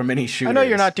from any shooters. I know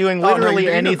you're not doing literally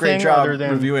anything other than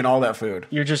reviewing all that food.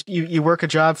 You're just, you work a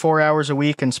job 4 hours a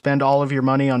week and spend all of your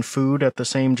money on food at the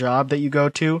same job that you go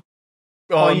to.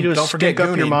 All you do is stick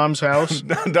up your mom's house.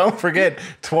 Don't forget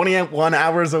 21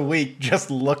 hours a week just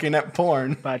looking at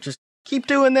porn. But just keep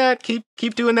doing that.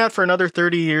 Keep doing that for another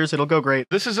 30 years. It'll go great.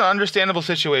 This is an understandable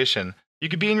situation. You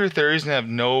could be in your 30s and have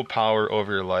no power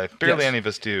over your life. Barely any of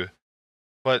us do.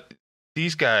 But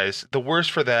these guys, the worst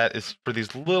for that is for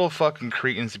these little fucking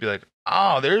cretins to be like,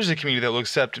 oh, there's a community that will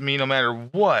accept me no matter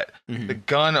what. Mm-hmm. The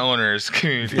gun owners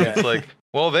community. Yeah. It's like,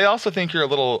 well, they also think you're a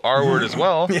little R-word as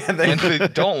well. And they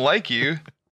don't like you.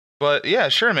 But yeah,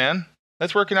 sure, man.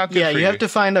 That's working out good for you. Yeah, you have to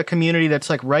find a community that's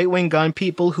like right-wing gun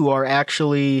people who are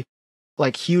actually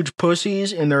like huge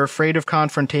pussies and they're afraid of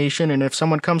confrontation, and if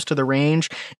someone comes to the range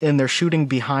and they're shooting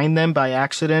behind them by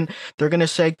accident, they're going to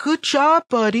say, good job,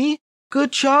 buddy.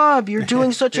 Good job. You're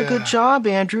doing such a good job,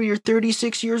 Andrew. You're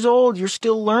 36 years old. You're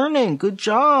still learning. Good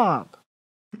job.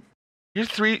 You're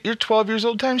 12 years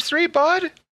old times 3,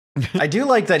 bud. I do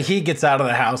like that he gets out of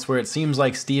the house where it seems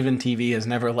like Steven TV has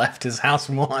never left his house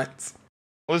once.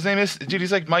 Well, his name is, dude,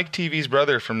 he's like Mike TV's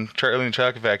brother from Charlie and the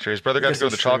Chocolate Factory. His brother got to go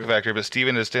to the Chocolate Factory, but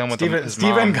Steven is staying with his mom.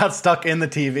 Steven got stuck in the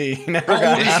TV. He never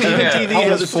got out. Steven TV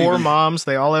has 4 moms.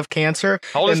 They all have cancer,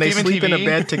 and they sleep in a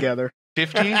bed together.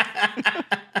 50?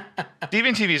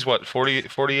 Steven TV's what,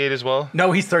 48 as well?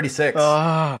 No, he's 36.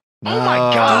 Oh my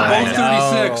God! Both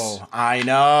 36. I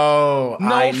know.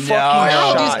 No I fucking know. Why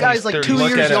are these guys like 2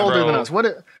 years older than us?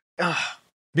 What?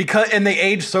 And they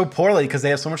age so poorly because they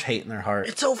have so much hate in their heart.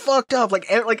 It's so fucked up. Like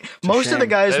most of the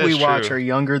guys we watch are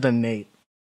younger than Nate.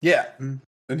 Yeah. And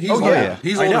he's old.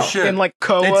 He's old as shit. And like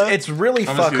Koa, it's really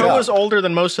fucked up. Koa's older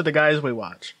than most of the guys we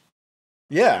watch.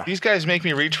 Yeah. These guys make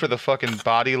me reach for the fucking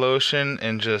body lotion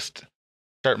and just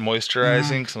start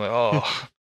moisturizing. Cause I'm like, oh,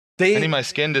 I need my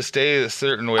skin to stay a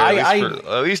certain way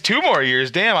at least 2 more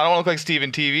years. Damn, I don't look like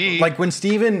Steven TV. Like when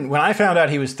I found out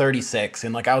he was 36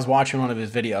 and like I was watching one of his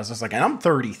videos, I was like, and I'm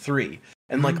 33.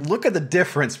 And like, look at the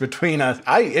difference between us.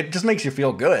 It just makes you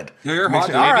feel good. Yeah, you're hot.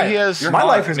 My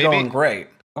life is going great.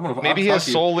 Maybe he has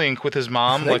Soul Link with his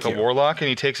mom, Thank like you. a warlock, and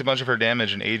he takes a bunch of her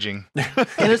damage and aging. And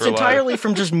it's For life. entirely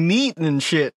from just meat and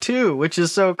shit too, which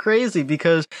is so crazy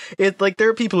because it like there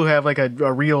are people who have like a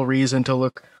real reason to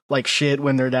look like shit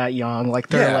when they're that young. Like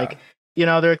they're Yeah. like, you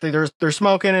know, they're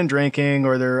smoking and drinking,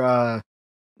 or they're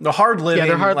The hard living,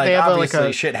 they're hard. like, They have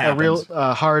obviously shit a happens. real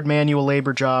hard manual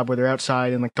labor job where they're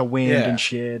outside in like the wind Yeah. and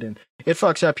shit, and it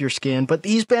fucks up your skin. But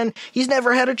he's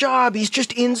never had a job. He's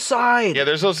just inside. Yeah,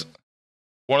 there's those.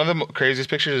 One of the craziest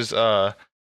pictures is the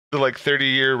like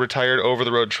 30-year retired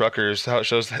over-the-road truckers. How it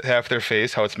shows half their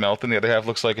face, how it's melting. The other half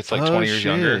looks like it's like 20 years shit.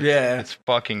 younger. Yeah. It's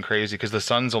fucking crazy because the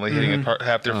sun's only hitting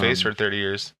half their face for 30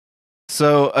 years.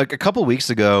 So a couple weeks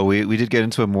ago, we did get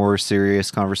into a more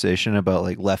serious conversation about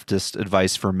like leftist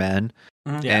advice for men,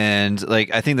 Yeah. and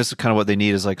like I think this is kind of what they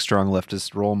need is like strong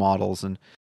leftist role models. And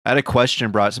I had a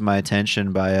question brought to my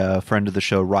attention by a friend of the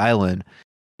show, Rylan,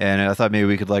 and I thought maybe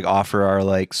we could like offer our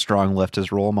like strong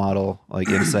leftist role model like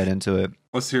insight into it.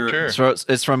 Let's hear it. Sure. So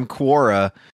it's from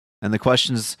Quora, and the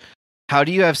question is, how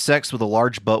do you have sex with a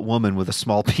large butt woman with a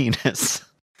small penis?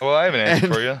 Well, I have an answer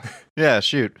And- for you. Yeah,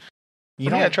 shoot. You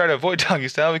I try to avoid doggy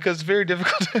style because it's very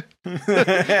difficult.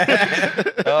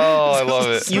 Oh, I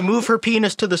love it. You move her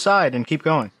penis to the side and keep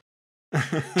going.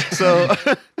 So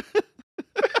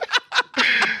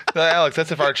Alex,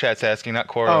 that's if our chat's asking, not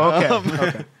Cora. Oh, okay. Um,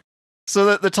 Okay.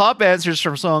 So the top answer is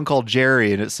from someone called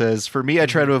Jerry, and it says, "For me, I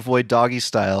try to avoid doggy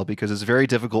style because it's very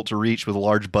difficult to reach with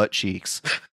large butt cheeks.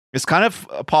 It's kind of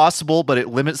possible, but it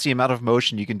limits the amount of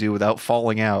motion you can do without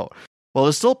falling out. Well,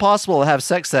 it's still possible to have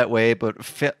sex that way, but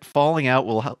falling out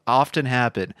will often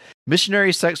happen.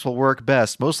 Missionary sex will work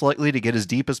best, most likely to get as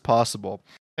deep as possible."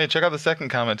 Hey, check out the second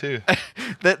comment too.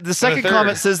 The second third.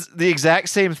 comment says the exact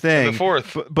same And thing, the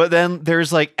fourth. but then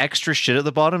there's like extra shit at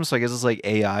the bottom, so I guess it's like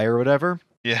AI or whatever.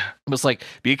 Yeah. It's like,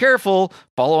 be careful.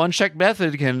 Follow unchecked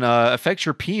method can affect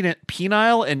your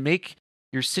penile and make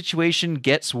your situation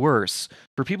gets worse.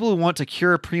 For people who want to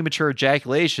cure premature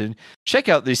ejaculation, check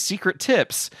out these secret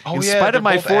tips. Oh, In yeah, spite they're of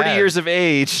my both 40 ads. years of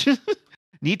age,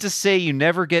 need to say you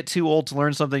never get too old to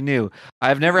learn something new.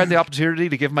 I've never had the opportunity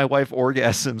to give my wife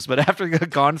orgasms, but after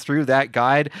gone through that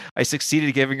guide, I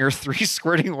succeeded giving her 3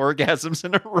 squirting orgasms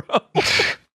in a row.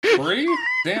 3?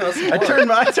 Damn, that's a I lot.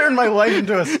 turned my wife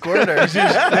into a squirter. Then she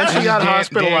got Dan-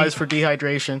 hospitalized for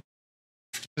dehydration.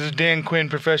 This is Dan Quinn,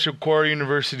 professor of Quora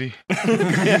University.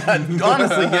 Yeah,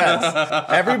 honestly, yes.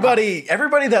 Everybody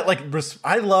that like,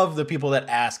 I love the people that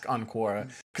ask on Quora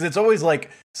because it's always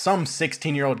like some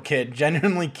 16-year-old kid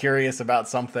genuinely curious about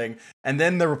something, and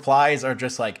then the replies are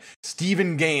just like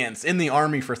Stephen Gantz in the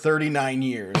army for 39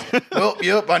 years. Well,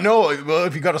 yep, I know. Well,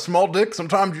 if you got a small dick,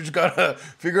 sometimes you just gotta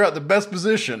figure out the best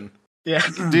position. Yeah.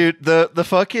 Dude, the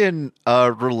fucking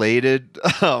related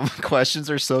questions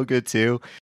are so good too.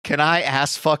 Can I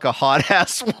ass fuck a hot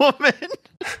ass woman?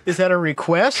 Is that a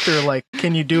request or like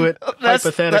can you do it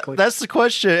hypothetically? That's the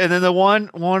question. And then the one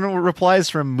replies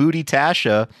from Moody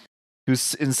Tasha,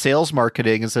 who's in sales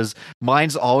marketing, and says,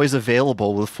 "Mine's always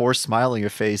available with 4 smiling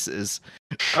faces."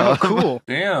 Oh, cool.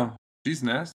 Damn, she's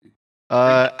nasty.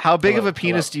 How big of Hello, a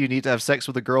penis hello. do you need to have sex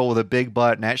with a girl with a big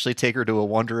butt and actually take her to a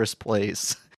wondrous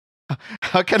place?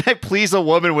 How can I please a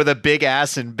woman with a big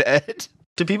ass in bed?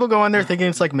 Do people go on there thinking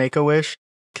it's like Make-A-Wish?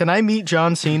 Can I meet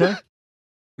John Cena?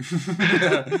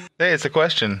 Hey, it's a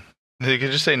question. You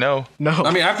can just say no. No.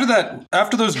 I mean,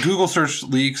 after those Google search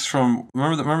leaks from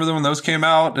remember when those came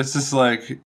out, it's just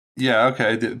like, yeah,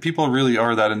 okay, people really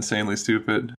are that insanely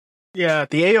stupid. Yeah,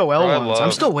 the AOL Bro, I ones. I'm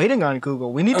love- still waiting on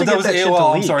Google. We need Oh, to that get was that shit AOL. to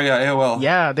I'm leak. sorry, yeah, AOL.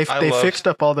 Yeah, they I love- fixed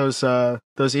up all those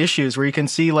issues where you can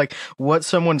see like what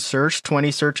someone searched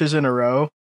 20 searches in a row.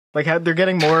 Like how they're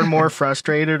getting more and more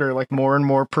frustrated or like more and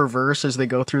more perverse as they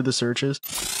go through the searches.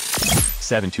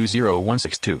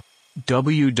 720162.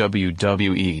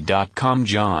 WWE.com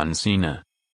John Cena.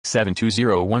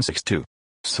 720162.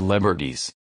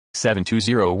 Celebrities.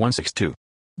 720162.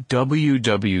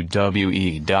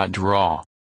 WWE.draw.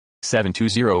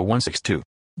 720162.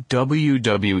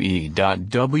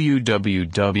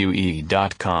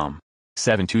 WWE.wwwe.com.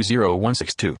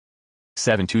 720162.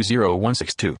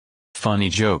 720-162. Funny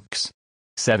jokes.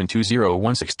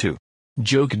 720-162.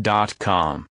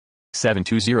 Joke.com.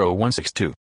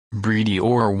 720-162.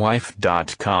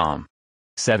 BreedyOrWife.com.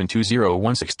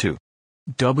 720-162.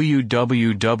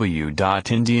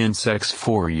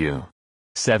 www.indiansex4u.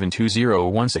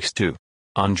 720-162.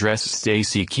 Undress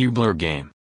Stacy Kubler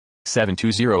Game.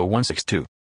 720-162.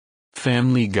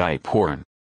 Family Guy Porn.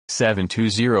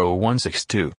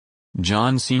 720-162.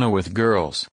 John Cena with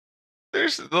girls.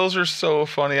 Those are so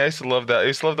funny. I used to love that. I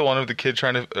used to love the one of the kid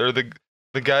trying to, or the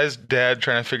guy's dad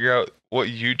trying to figure out what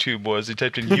YouTube was. He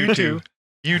typed in YouTube.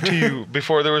 YouTube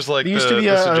before there was like There used to be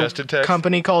the a suggested text.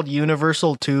 company called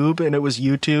Universal Tube, and it was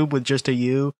YouTube with just a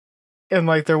U. And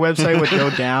like their website would go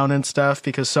down and stuff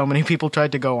because so many people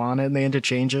tried to go on it and they had to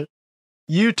change it.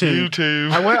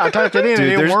 YouTube. I typed it in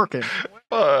and it ain't working. Fuck.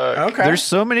 Okay. There's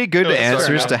so many good No, sorry,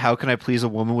 answers no. to how can I please a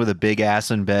woman with a big ass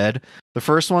in bed. The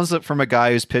first one's that from a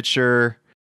guy whose picture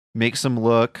makes him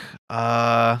look.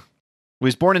 He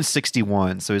was born in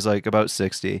 '61, so he's like about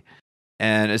 60.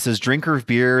 And it says drinker of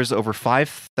beers, over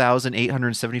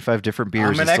 5,875 different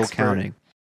beers, I'm and an still expert. counting.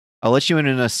 I'll let you in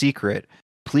on a secret.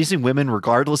 Pleasing women,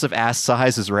 regardless of ass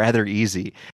size, is rather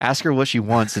easy. Ask her what she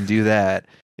wants and do that.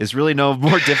 It's really no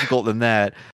more difficult than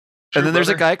that. True, And then there's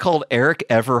a brother. guy called Eric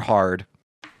Everhard,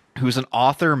 who's an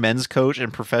author, men's coach,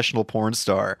 and professional porn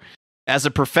star. As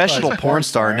a professional Well, as a porn porn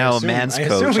star, star, now I a assume- man's I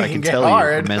coach, assume he I can can get tell you, a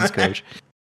hard. men's coach.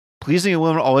 Pleasing a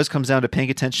woman always comes down to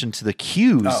paying attention to the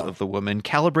cues Oh. of the woman,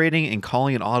 calibrating and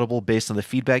calling an audible based on the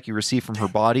feedback you receive from her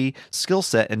body, skill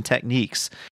set, and techniques.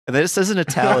 And then it says in All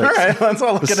italics, right, let's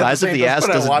all look the at size the of same- the let's ass put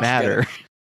a doesn't watch matter. together.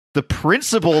 The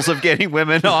principles of getting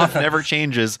women off never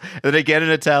changes. And then again in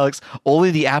italics,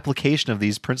 only the application of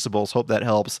these principles. Hope that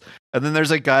helps. And then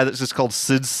there's a guy that's just called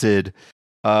Sid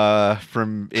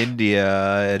from India,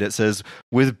 and it says,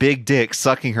 with big dick,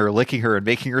 sucking her, licking her, and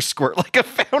making her squirt like a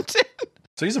fountain.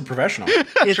 So he's a professional.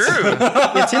 It's, True.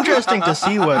 it's interesting to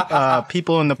see what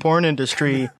people in the porn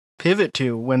industry pivot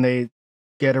to when they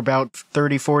get about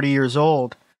 30, 40 years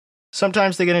old.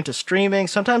 Sometimes they get into streaming.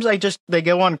 Sometimes they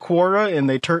go on Quora and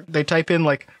they type in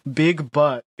like big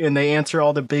butt and they answer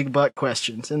all the big butt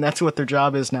questions, and that's what their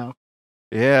job is now.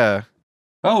 Yeah.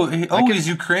 He's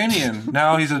Ukrainian.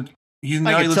 Now he's now I he can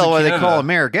lives tell in why they Canada. call him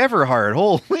Eric Everhard.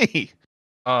 Holy.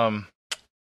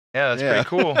 Yeah, that's Yeah. pretty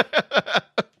cool.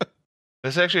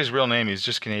 This is actually his real name. He's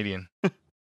just Canadian.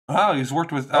 Oh, he's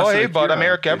worked with. Oh, hey, SAQ. bud. I'm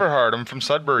Eric Everhard. I'm from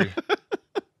Sudbury.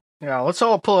 Yeah, let's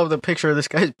all pull up the picture of this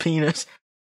guy's penis.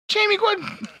 Jamie, go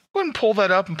ahead and pull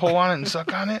that up and pull on it and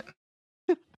suck on it.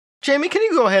 Jamie, can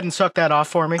you go ahead and suck that off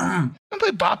for me? Don't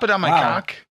play bop it on my Wow.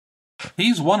 cock.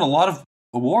 He's won a lot of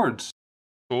awards.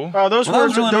 Cool. Oh, those Well, that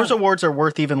was really those nice. awards are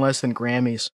worth even less than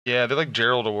Grammys. Yeah, they're like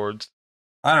Gerald Awards.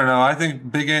 I don't know. I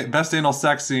think best anal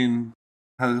sex scene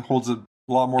holds a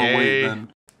lot more weight Yay.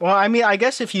 than. Well, I mean, I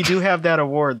guess if you do have that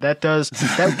award, that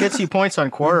gets you points on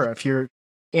Quora if you're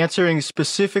answering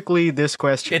specifically this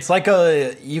question. It's like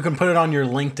you can put it on your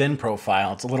LinkedIn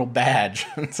profile. It's a little badge.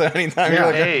 So anytime Yeah.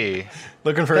 you're Hey.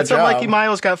 looking for That's a how job. Mikey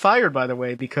Miles got fired, by the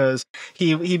way, because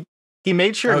he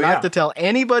made sure Oh, not yeah. to tell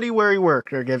anybody where he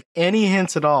worked or give any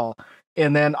hints at all.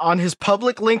 And then on his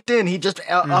public LinkedIn, he just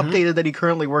updated that he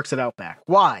currently works at Outback.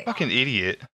 Why? Fucking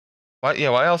idiot. Why? Yeah.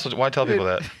 Why tell people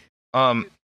that?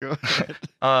 Go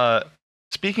ahead.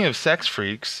 Speaking of sex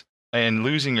freaks and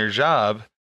losing your job,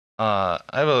 I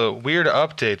have a weird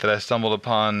update that I stumbled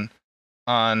upon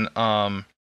on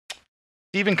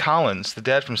Stephen Collins, the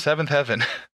dad from Seventh Heaven.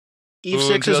 Eve who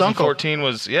in Six's uncle. 2014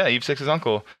 was Eve Six's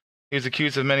uncle. He was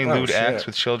accused of many Oh, lewd acts shit.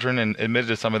 with children and admitted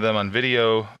to some of them on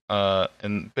video,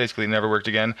 and basically never worked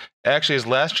again. Actually, his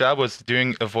last job was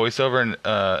doing a voiceover in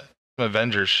some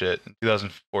Avengers shit in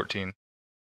 2014.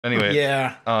 Anyway,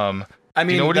 Yeah. I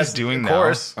mean, know what he's that's- doing of now?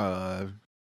 course.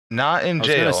 not in I was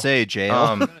jail. gonna say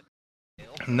jail.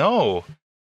 No.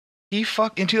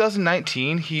 In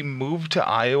 2019, he moved to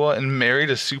Iowa and married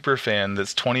a super fan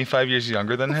that's 25 years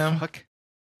younger than him. Fuck.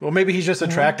 Well, maybe he's just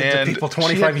attracted to And people she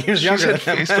 25 had- years younger She had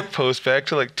than him. Facebook posts back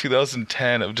to like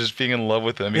 2010 of just being in love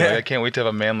with him. Being Yeah. like, I can't wait to have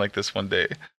a man like this one day.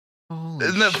 Holy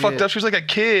Isn't that fucked shit. up? She was like a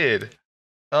kid.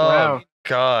 Oh Wow.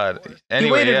 God. Anyway,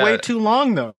 he waited yeah. way too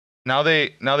long, though. Now they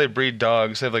breed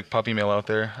dogs. They have like puppy mill out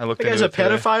there. I looked Like, as into a it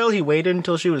today. pedophile, he waited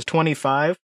until she was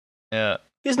 25. Yeah,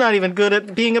 He's not even good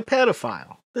at being a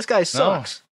pedophile. This guy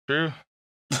sucks. true.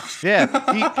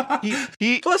 Yeah.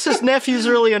 He Plus, his nephew's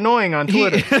really annoying on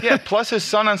Twitter. Yeah. Plus, his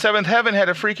son on Seventh Heaven had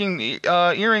a freaking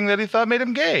earring that he thought made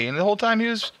him gay, and the whole time he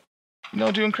was,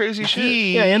 doing crazy shit.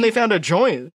 Yeah, and they found a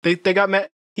joint. They got mad.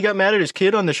 He got mad at his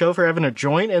kid on the show for having a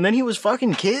joint, and then he was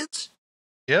fucking kids.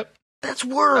 Yep. That's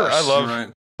worse. I love. Right.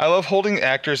 I love holding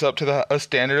actors up to a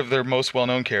standard of their most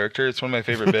well-known character. It's one of my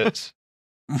favorite bits.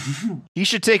 He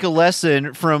should take a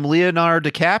lesson from Leonardo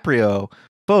DiCaprio.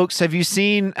 Folks, have you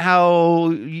seen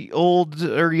how old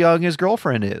or young his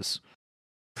girlfriend is?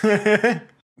 That's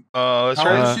How old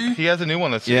right. is she? He has a new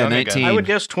one that's Yeah, young 19. again. I would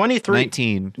guess 23.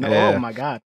 19. No, yeah. Oh my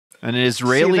god. An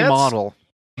Israeli that's- model.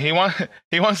 He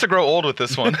wants to grow old with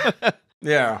this one.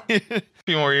 Yeah. A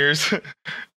few more years.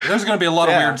 There's going to be a lot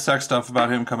of Yeah. weird sex stuff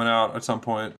about him coming out at some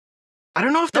point. I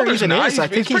don't know if No, there there's even not. is. I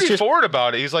think he's pretty just forward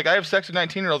about it. He's like, I have sex with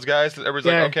 19-year-olds, guys. Everybody's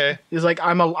Yeah. like, okay. he's like,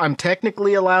 I'm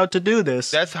technically allowed to do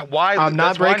this. That's why I'm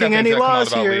not that's why breaking nothing's any gonna come out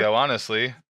laws about here. Leo,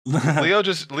 honestly. Leo's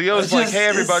It's like, just- hey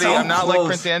it's everybody, so I'm not like close.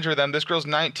 Prince Andrew. Them. This girl's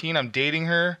 19. I'm dating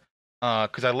her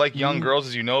because I like young girls,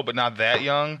 as you know, but not that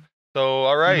young. So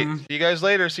all right, Mhm. see you guys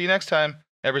later. See you next time.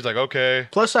 Everybody's like, okay.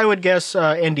 Plus, I would guess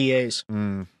NDAs,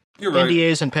 Mm. You're right.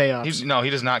 NDAs and payoffs. He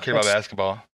does not care about That's-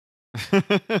 basketball.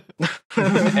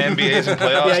 NBAs and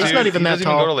playoffs. Yeah, he's dude. not even he that doesn't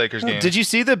tall. even go to Lakers games. Did you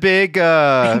see the big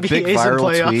NBAs big and viral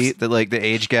playoffs. tweet that like the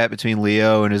age gap between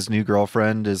Leo and his new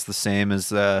girlfriend is the same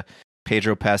as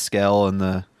Pedro Pascal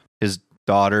and his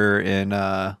daughter in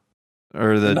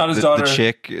or the Not his the, daughter. the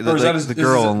chick Or is the, that like, his- the is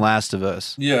girl it- in Last of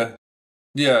Us. Yeah.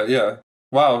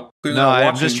 Wow. Clearly No, not I'm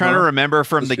watching, just trying to huh? remember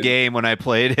from Just the kidding. game when I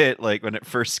played it, like when it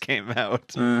first came out.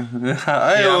 Yeah,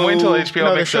 I'm waiting until HBO No,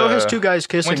 the makes show has a. two guys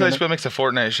kissing. Wait till in it. HBO makes a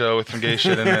Fortnite show with some gay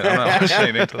shit in it. I'm not watching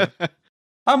anything till then.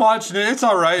 I'm watching it. It's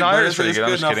all right. No, I but heard it's, it's pretty it's good. I'm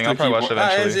good just enough kidding. to I'll probably keep watch it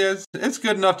wa- eventually. it's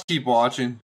good enough to keep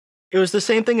watching. It was the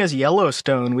same thing as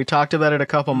Yellowstone. We talked about it a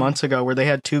couple months ago, where they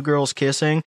had two girls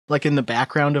kissing, like in the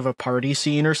background of a party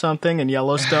scene or something in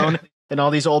Yellowstone, and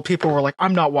all these old people were like,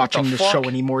 "I'm not watching this fuck? show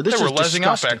anymore. This They is were lesing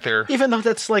out disgusting." back there. Even though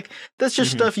that's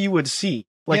just stuff you would see,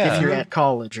 like Yeah. if you're at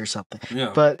college or something.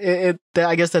 Yeah. But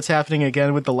I guess that's happening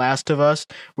again with The Last of Us,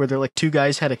 where they're like two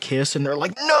guys had a kiss, and they're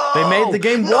like, "No, They made the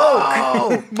game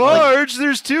no!" Marge,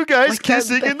 there's two guys like that-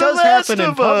 kissing that in The does Last happen in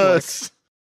of public. Us.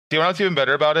 Do you know what's even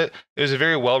better about it? It was a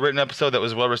very well written episode that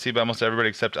was well received by almost everybody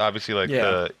except obviously like Yeah.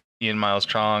 the Ian Miles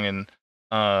Chong and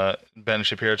Ben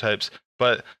Shapiro types.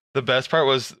 But the best part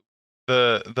was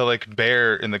the like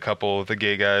bear in the couple, the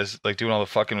gay guys like doing all the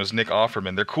fucking was Nick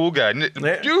Offerman. They're cool guy.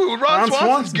 Yeah. Dude, Ron Ron Swanson's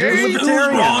Swanson's gay. dude, Dude,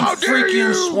 libertarian. Ron How dare freaking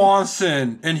you?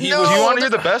 Swanson, and he Do was. you want to hear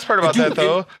the best part about Dude, that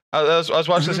though? I was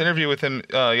watching this interview with him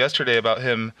yesterday about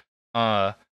him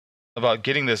about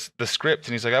getting the script,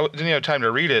 and he's like, I didn't have time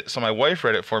to read it, so my wife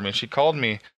read it for me. And she called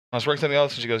me. I was working something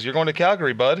else, and she goes, "You're going to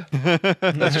Calgary, bud." That's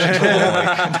what she told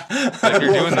him. Like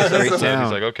you're doing this Great episode. town.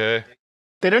 He's like, okay.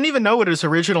 They don't even know what his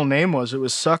original name was. It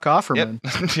was Suck Offerman.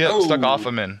 Yep. Yep. Oh. Stuck off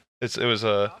him in. It was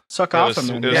Suck It was-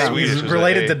 Offerman. it was Yeah, Swedish, he's it was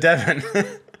related a- to Devin.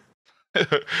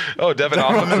 oh, Devin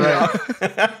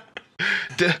Offerman.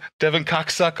 Right. Devin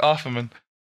Cocksuck Offerman.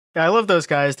 Yeah, I love those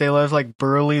guys. They love like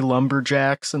burly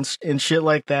lumberjacks and shit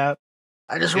like that.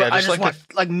 I just Yeah, I just just like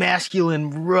want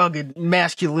masculine, rugged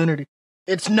masculinity.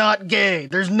 It's not gay.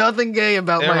 There's nothing gay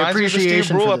about It my reminds me of the Steve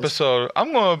appreciation Brule for this. episode.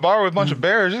 I'm going to a bar with a bunch of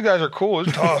bears. These guys are cool.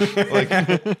 It's tough. Like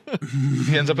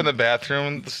he ends up in the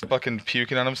bathroom, just fucking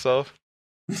puking on himself.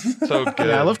 So good.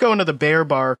 Yeah, I love going to the bear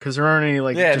bar because there aren't any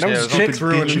like Yeah, just no there's stupid chicks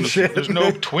ruining bitches. shit. There's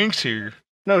no twinks here.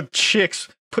 No chicks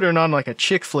putting on like a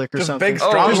chick flick or Just something. big,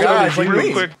 strong just guys like real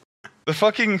me. quick. The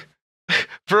fucking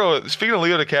bro. Speaking of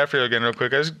Leo DiCaprio again, real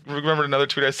quick. I just remembered another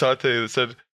tweet I saw today that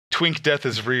said "Twink death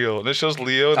is real," and it shows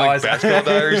Leo in Oh, I like saw- Basketball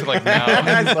Diaries and like now.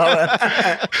 I saw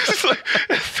that. He's like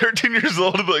 13 years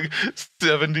old, and like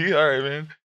 70. All right, man.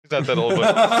 He's not that old,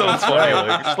 but so it's funny.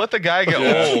 Like, just let the guy get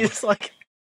old. He's like,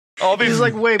 All these, he's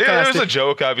like way it past was a it.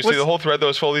 joke, obviously. What's- The whole thread though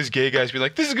was full of these gay guys being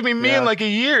like, "This is gonna be me Yeah. in like a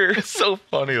year." It's so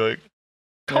funny. Like,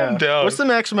 calm Yeah. down. What's the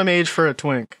maximum age for a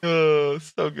twink? Oh,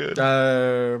 so good.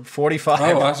 45.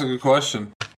 Oh, that's a good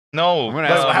question. No, I'm gonna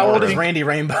but ask How old I is think- Randy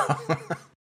Rainbow?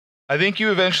 I think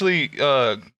you eventually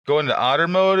go into otter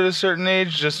mode at a certain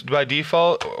age, just by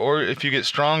default, or if you get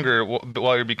stronger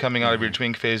while you're becoming out of your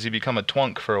twink phase, you become a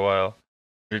twunk for a while.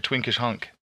 You're a twinkish hunk.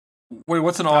 Wait,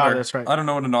 what's an otter? that's right. I don't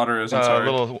know what an otter is. I'm A sorry.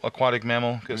 little aquatic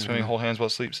mammal, gets swimming whole hands while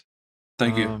it sleeps.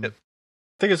 Thank you. I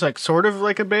think it's like sort of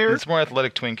like a bear. It's more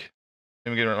athletic twink.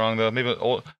 Maybe getting it wrong though. Maybe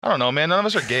old. I don't know, man. None of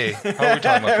us are gay. How are we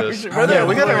talking about this? We're the Yeah,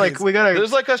 we gotta minorities.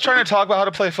 There's like us trying to talk about how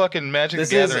to play fucking Magic This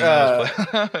the is, Gathering.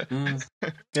 Mm.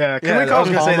 Yeah, can Yeah, we I call was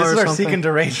gonna say Palmer this is or our something? seeking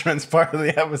derangements part of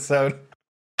the episode.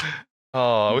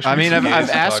 Oh, I wish. I we mean, had some I've gays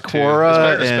to asked talk to. It's Quora,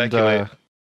 better to and speculate.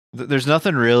 there's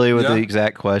nothing really with Yeah. the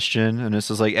exact question. And this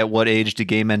is like, at what age do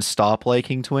gay men stop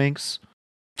liking twinks?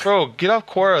 Bro, get off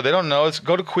Quora. They don't know. It's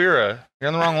go to Queera. You're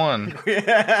on the wrong one.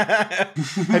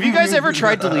 Have you guys ever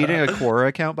tried deleting a Quora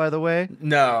account? By the way,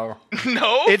 No.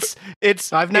 No, it's.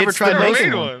 I've never it's tried the- making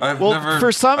made one. I've Well, never, for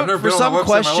I've some never been on that website in my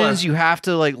questions, life. you have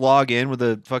to like log in with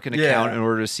a fucking account Yeah. in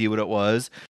order to see what it was.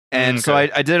 And Okay. so I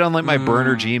did it on like my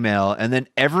burner Mm. Gmail, and then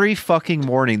every fucking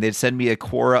morning they'd send me a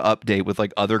Quora update with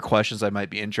like other questions I might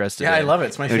be interested Yeah, in. I love it.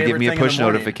 It's my It would favorite give me a thing in the push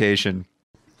morning. notification.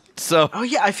 So Oh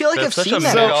yeah, I feel like That's I've such a seen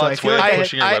that. mega Actually, I odds feel way like of I,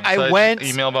 pushing your I website. went-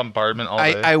 Email bombardment all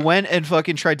day. I went and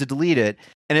fucking tried to delete it,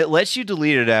 and it lets you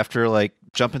delete it after like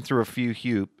jumping through a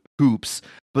few hoops.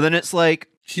 But then it's like,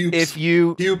 if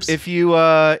you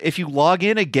log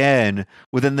in again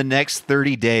within the next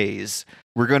 30 days,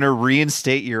 we're going to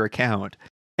reinstate your account.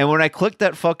 And when I clicked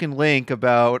that fucking link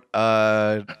about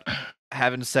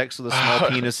having sex with a small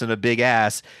penis and a big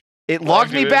ass, it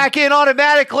logged me back in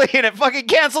automatically, and it fucking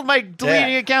canceled my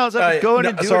deleting accounts. I have to go in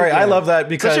and do it again. I love that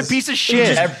because such a piece of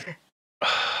shit.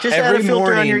 Just add a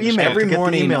filter on your email. Every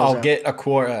morning I'll out. get a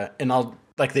Quora and I'll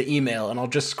like the email and I'll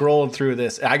just scroll through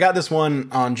this. I got this one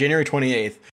on January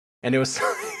 28th, and it was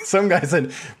some guy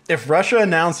said, if Russia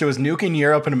announced it was nuking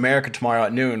Europe and America tomorrow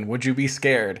at noon, would you be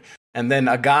scared? And then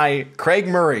a guy, Craig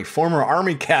Murray, former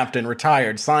Army captain,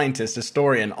 retired, scientist,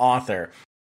 historian, author.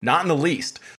 Not in the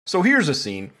least. So here's a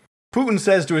scene. Putin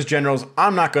says to his generals,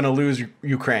 I'm not going to lose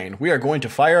Ukraine. We are going to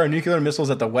fire our nuclear missiles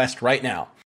at the West right now.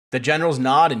 The generals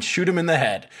nod and shoot him in the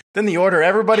head. Then they order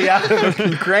everybody out of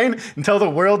Ukraine and tell the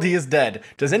world he is dead.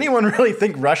 Does anyone really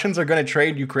think Russians are going to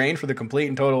trade Ukraine for the complete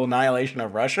and total annihilation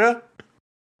of Russia?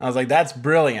 I was like, that's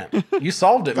brilliant. You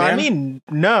solved it, man. I mean,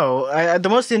 no. The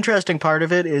most interesting part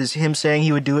of it is him saying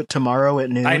he would do it tomorrow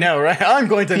at noon. I know, right? I'm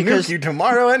going to nuke you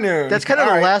tomorrow at noon. That's kind of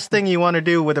the last thing you want to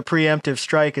do with a preemptive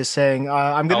strike is saying,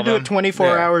 I'm going to do it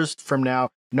 24 hours from now.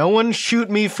 No one shoot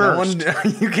me first.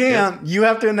 You can't. You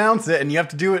have to announce it, and you have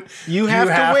to do it. You have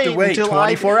to wait until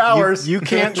 24 hours. You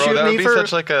can't Bro, shoot me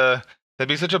first. That'd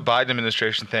be such a Biden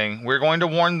administration thing. We're going to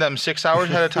warn them 6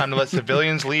 hours ahead of time to let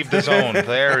civilians leave the zone, the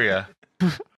area.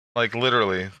 Like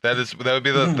literally, that would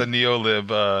be the neo-lib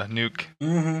nuke.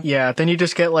 Mm-hmm. Yeah, then you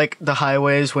just get like the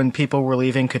highways when people were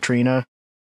leaving Katrina,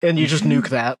 and you just nuke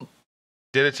that.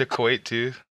 Did it to Kuwait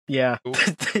too? Yeah,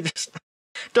 they just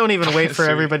don't even wait for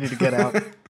everybody to get out.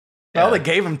 Well, they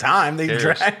gave him time.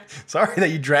 Sorry that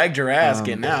you dragged your ass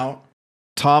getting out.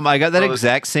 Tom, I got that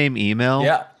exact same email.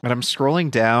 Yeah. And I'm scrolling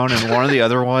down, and one of the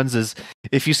other ones is,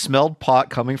 if you smelled pot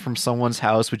coming from someone's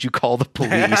house, would you call the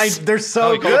police? They're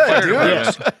so good, dude.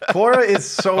 Yes. Quora is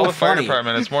so call the fire funny.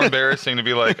 department. It's more embarrassing to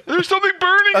be like, there's something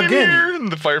burning in here.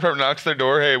 And the fire department knocks their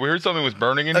door. Hey, we heard something was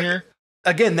burning in here.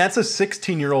 Again, that's a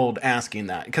 16-year-old asking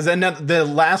that. Because then the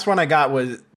last one I got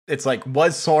was, it's like,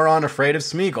 was Sauron afraid of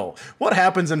Smeagol? What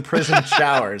happens in prison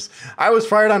showers? I was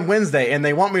fired on Wednesday, and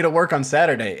they want me to work on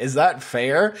Saturday. Is that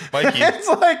fair? Mikey. It's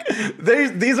like,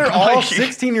 these are all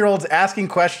 16-year-olds asking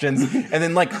questions, and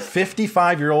then like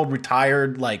 55-year-old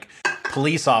retired like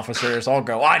police officers all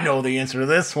go, I know the answer to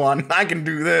this one. I can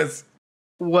do this.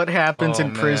 What happens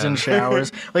in prison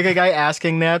showers? Like a guy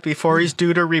asking that before he's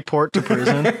due to report to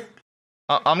prison.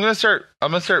 I'm gonna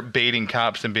start baiting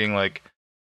cops and being like,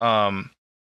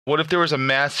 what if there was a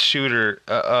mass shooter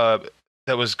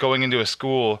that was going into a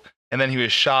school, and then he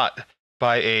was shot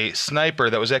by a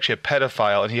sniper that was actually a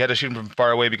pedophile, and he had to shoot him from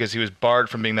far away because he was barred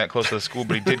from being that close to the school,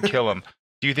 but he did kill him.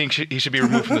 Do you think he should be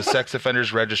removed from the sex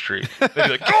offenders registry? They'd be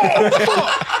like, oh,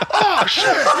 fuck! Oh, shit!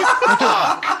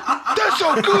 Fuck! That's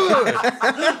so good!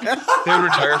 They would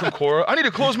retire from Quora. I need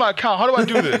to close my account. How do I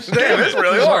do this? Damn, it's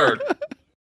really hard.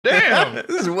 Damn!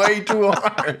 This is way too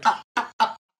hard.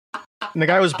 And the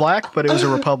guy was black, but it was a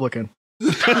Republican.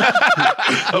 A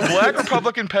black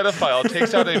Republican pedophile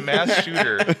takes out a mass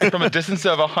shooter from a distance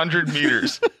of 100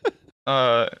 meters.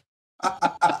 Does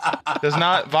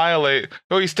not violate.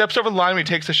 Oh, he steps over the line when he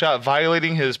takes a shot,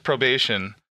 violating his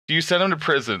probation. Do you send him to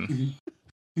prison?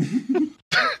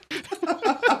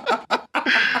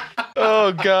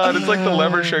 Oh God, it's like the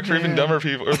lever trick for even dumber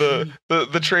people, or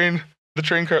the train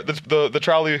car, the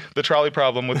trolley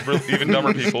problem with even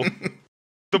dumber people.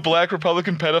 The black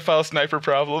Republican pedophile sniper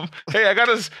problem. Hey, I got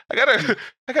a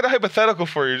hypothetical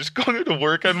for you. Just going into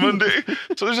work on Monday.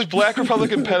 So there's this black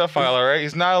Republican pedophile, all right?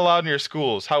 He's not allowed in your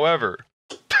schools. However,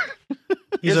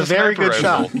 he's a very good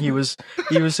shot. He was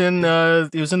in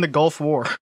the Gulf War.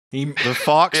 The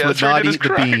fox would not eat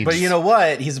the beans. But you know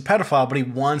what? He's a pedophile, but he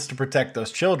wants to protect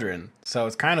those children. So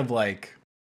it's kind of like,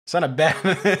 it's not a bad.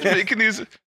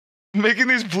 Making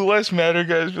these Blue Lives Matter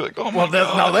guys be like, oh my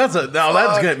God.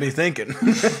 That's getting me thinking.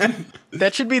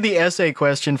 That should be the essay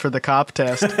question for the cop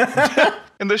test.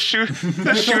 And the shooter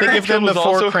they give them the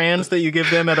four crayons that you give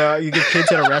them you give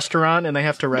kids at a restaurant, and they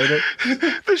have to write it.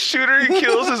 The shooter he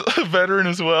kills is a veteran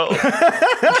as well.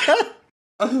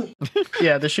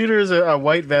 Yeah, the shooter is a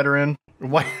white veteran,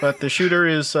 but the shooter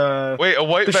is wait, a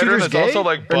white veteran that's also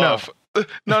like buff.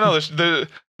 No,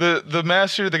 the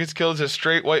mass shooter that gets killed is a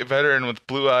straight white veteran with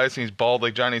blue eyes, and he's bald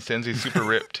like Johnny Sins. He's super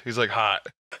ripped. He's like hot.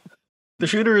 The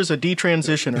shooter is a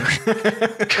detransitioner.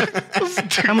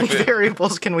 How many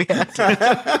variables can we add to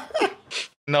that?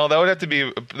 No, that would have to be.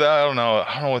 I don't know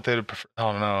what they'd prefer.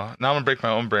 I don't know. Now I'm gonna break my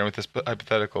own brain with this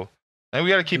hypothetical. And we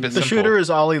got to keep it simple. The shooter is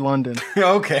Ollie London.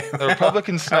 Okay. The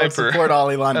Republican sniper. Support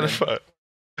Ollie London.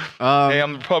 Hey,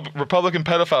 I'm the Republican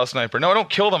pedophile sniper. No, I don't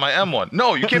kill them. I am one.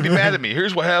 No, you can't be mad at me.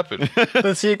 Here's what happened.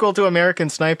 The sequel to American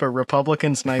Sniper,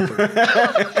 Republican Sniper.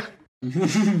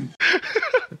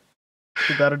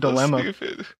 You got a dilemma.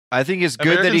 I think it's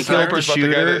good that he killed the Sniper's about the guy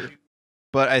shooter, that-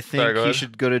 but I think Sorry, go he ahead.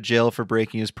 should go to jail for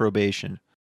breaking his probation.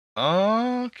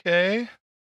 Okay.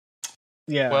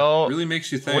 Yeah. Well, Really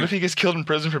makes you think. what if he gets killed in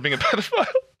prison for being a pedophile?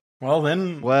 Well,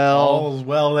 then, Well- all's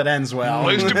well that ends well.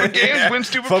 Play stupid games, win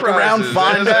stupid Fuck prizes. around,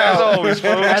 find as out. always,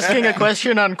 folks. Asking a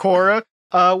question on Quora.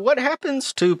 What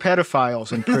happens to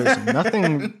pedophiles in prison?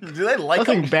 Nothing. Do they like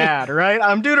Nothing them? bad, right?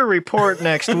 I'm due to report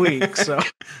next week, so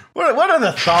What are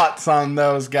the thoughts on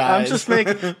those guys? I'm just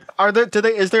making.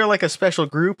 Is there like a special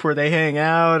group where they hang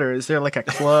out, or is there like a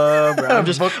club? Or I'm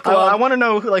just. Book club? I want to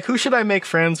know, like, who should I make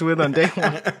friends with on day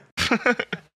one?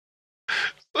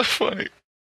 So funny.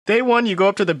 Day one, you go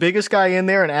up to the biggest guy in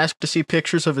there and ask to see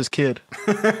pictures of his kid.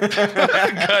 God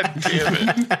damn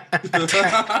it.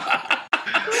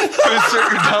 To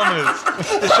assert your dominance.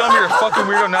 To show me you're a fucking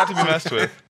weirdo not to be messed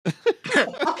with.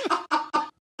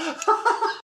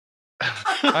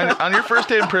 On your first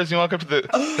day in prison, you walk up to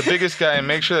the biggest guy and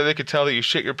make sure that they could tell that you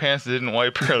shit your pants and didn't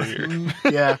wipe earlier.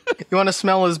 Yeah, you want to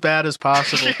smell as bad as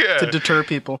possible Yeah. to deter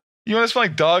people. You want to smell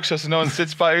like dog shit so no one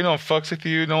sits by you, no one fucks with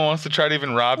you, no one wants to try to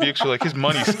even rob you because you're like, his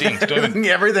money stinks. Don't even,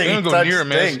 Everything don't he even go touch near him,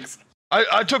 man. stinks.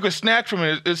 I took a snack from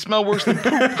it. It smelled worse than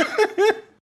poop.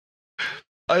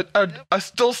 I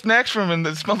stole snacks from him and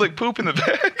it smelled like poop in the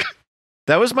bag.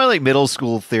 That was my like middle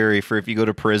school theory for if you go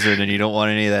to prison and you don't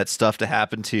want any of that stuff to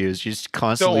happen to you, is you just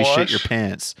constantly Don't shit your wash.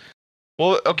 pants.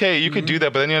 Well, okay, you could do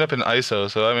that, but then you end up in ISO.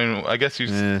 So I mean, I guess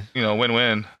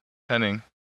win-win. Pending.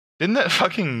 Didn't that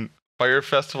fucking Fire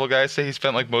Festival guy say he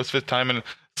spent like most of his time in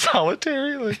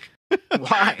solitary? Like,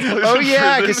 Why? Oh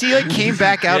yeah, because he like came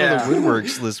back out Yeah. of the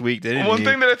woodworks this week, didn't one he?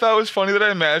 thing that I thought was funny that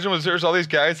I imagined was there's all these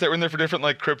guys that were in there for different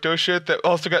like crypto shit that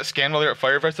also got scanned while they're at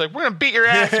Firefest. Like, we're gonna beat your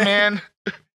ass, man.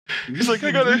 He's like,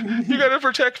 you gotta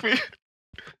protect me.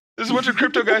 There's a bunch of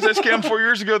crypto guys I scammed 4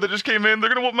 years ago that just came in. They're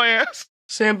gonna whoop my ass.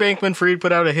 Sam Bankman-Fried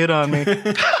put out a hit on me.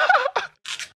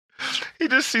 He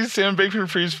just sees Sam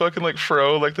Bankman-Fried's fucking like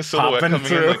fro, like the silhouette Popping coming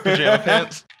through. in like pajama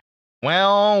pants.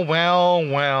 Well.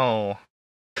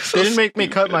 They didn't make me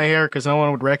cut my hair because no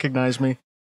one would recognize me.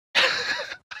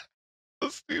 So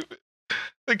stupid.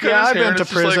 They cut Yeah, his I've hair been and to it's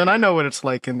just, like- prison. I know what it's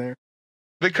like in there.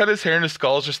 They cut his hair and his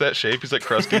skull's just that shape. He's like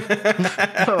crusty.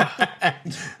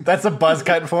 That's a buzz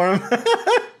cut for him.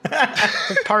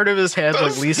 Part of his head,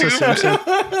 like Lisa Stupid.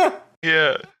 Simpson.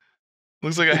 Yeah.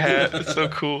 Looks like a hat. It's so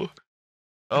cool.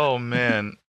 Oh,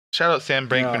 man. Shout out Sam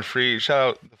Bankman-Fried. Shout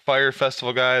out the Fire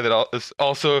Festival guy that is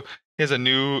also he has a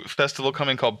new festival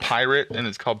coming called Pirate, and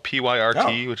it's called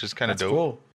PYRT, which is kind of That's dope.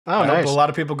 cool. Oh, I hope nice. a lot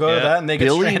of people go to Yeah. that and they get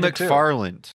Billy stranded too.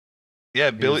 McFarland. Yeah,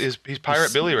 Billy he's Pirate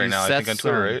he's- Billy right he's now, I think, on Seth's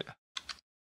Twitter, son. right?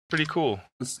 Pretty cool.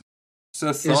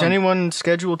 Is anyone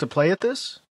scheduled to play at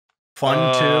this?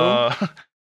 Fun too.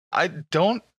 I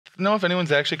don't know if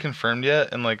anyone's actually confirmed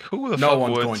yet, and like, who the No fuck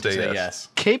one's would going to say yes.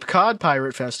 Cape Cod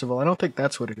Pirate Festival. I don't think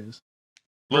that's what it is.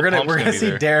 Lil We're gonna Pump's see be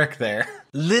there. Derek there.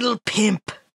 Little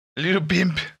Pimp. Little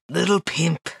Pimp. Little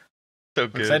Pimp. So I'm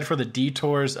good. excited for the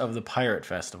detours of the Pirate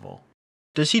Festival.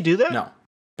 Does he do that? No,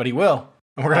 but he will.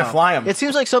 And we're gonna Oh. fly him. It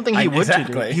seems like something he would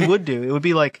Exactly. do. He would do. It would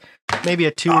be like maybe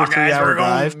a 2 or 3 guys, hour we're going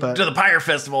drive, but to the Pirate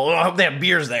Festival. Oh, I hope they have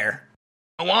beers there.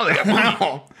 Oh, wow, they got money.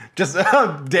 No. Just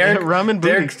Derek, Yeah, rum and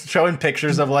booty. Derek showing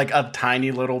pictures of like a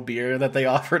tiny little beer that they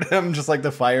offered him, just like the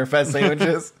Firefest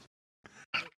sandwiches.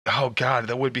 Oh god,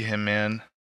 that would be him, man.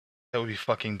 That would be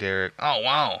fucking Derek. Oh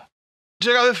wow.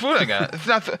 Check out this food I got. It's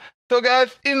not so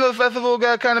guys, even though the festival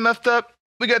got kind of messed up,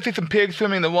 we got to see some pigs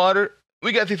swimming in the water.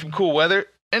 We got to see some cool weather,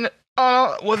 and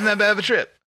oh, it wasn't that bad of a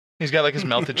trip. He's got like his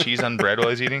melted cheese on bread while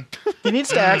he's eating. he needs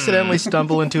to accidentally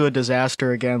stumble into a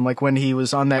disaster again, like when he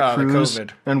was on that The cruise COVID.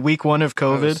 in week 1 of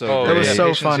COVID. so That was great. so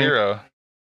Vacation funny. Zero.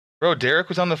 Bro, Derek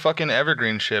was on the fucking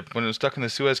Evergreen ship when it was stuck in the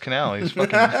Suez Canal. He's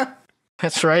fucking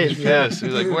That's right. Yeah. pissed. He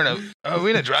was like, are we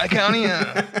in a dry county?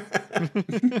 I'm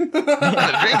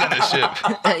gonna drink on this ship.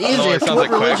 Egypt. sounds What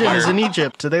like religion is Quagmire. in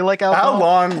Egypt? Do they like How alcohol?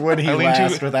 long would he I leaned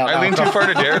last too, without I leaned too alcohol?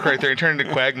 far to Derek right there. He turned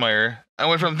into Quagmire. I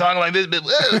went from talking like this, but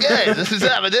whoa, guys, this is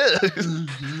how it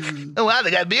is. Oh wow,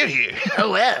 they got beer here.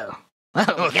 Oh well.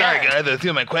 Oh, sorry guys, I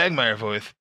threw my Quagmire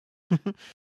voice.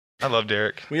 I love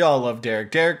Derek. We all love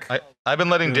Derek. Derek, I've been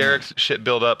letting Derek's shit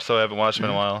build up, so I haven't watched him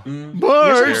in a while.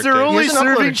 Marge, Yes, they're Derek. only He hasn't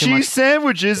uploaded serving too much. cheese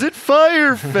sandwiches at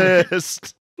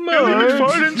Firefest. Billy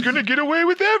McFarland's gonna get away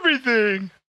with everything.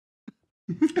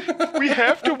 We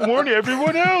have to warn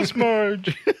everyone else,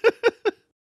 Marge.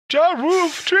 Ja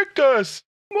Roof tricked us.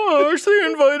 Marsh, they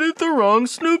invited the wrong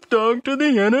Snoop Dogg to the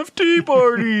NFT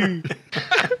party.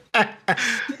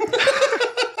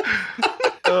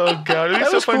 Oh god,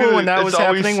 That was cool when that was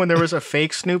happening, when there was a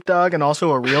fake Snoop Dogg and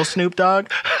also a real Snoop Dogg,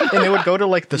 and they would go to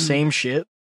like the same shit.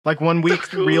 Like one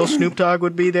week, real Snoop Dogg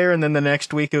would be there, and then the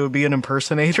next week it would be an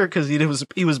impersonator because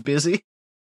he was busy.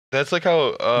 That's like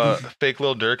how fake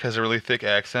Lil Durk has a really thick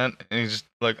accent, and he's just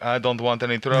like, I don't want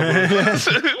any trouble. Who's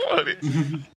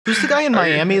the guy in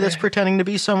Miami that's pretending to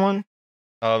be someone?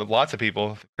 Lots of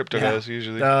people. Crypto guys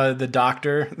usually. The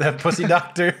doctor, the pussy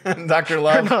doctor, Dr.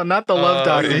 Love. No, not the Love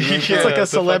Doctor. It's like a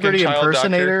celebrity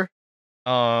impersonator.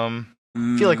 Doctor.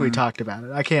 I feel like we talked about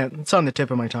it. I can't. It's on the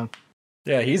tip of my tongue.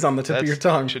 Yeah, he's on the tip of your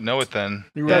tongue. You should know it then.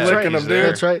 You That's were right. looking him, dude.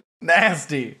 That's right.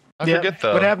 Nasty. I forget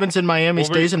though. What happens in Miami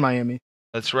stays in Miami.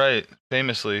 That's right.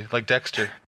 Famously, like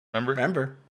Dexter.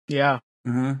 Remember? Yeah.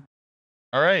 Mm-hmm.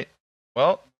 All right.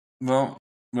 Well.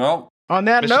 On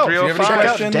that Mr. note, 305. if you ever check out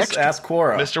Questions, Dexter. ask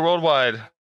Quora. Mr. Worldwide.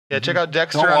 Yeah, check out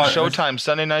Dexter Don't on watch it. Showtime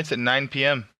Sunday nights at 9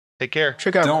 p.m. Take care.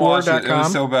 Check out Don't watch it. It was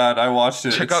Quora.com. so bad. I watched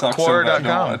it. Check it out sucks so bad.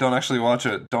 Quora.com. Don't actually watch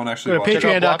it. Don't actually Go to watch it.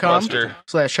 Check out patreon.com Blockbuster.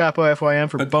 /WFYM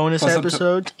for But- bonus plus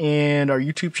episodes and our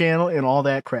YouTube channel and all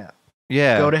that crap.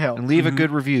 Yeah. Go to hell. And leave a Mhm.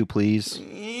 good review, please.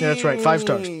 That's right, 5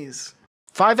 stars.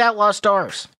 5 outlaw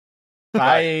stars.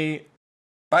 Bye.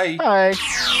 Bye. Bye.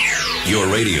 Your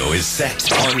radio is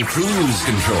set on cruise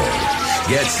control.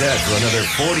 Get set for another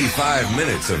 45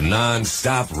 minutes of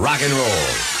non-stop rock and roll.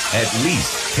 At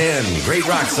least 10 great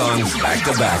rock songs back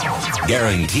to back.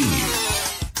 Guaranteed.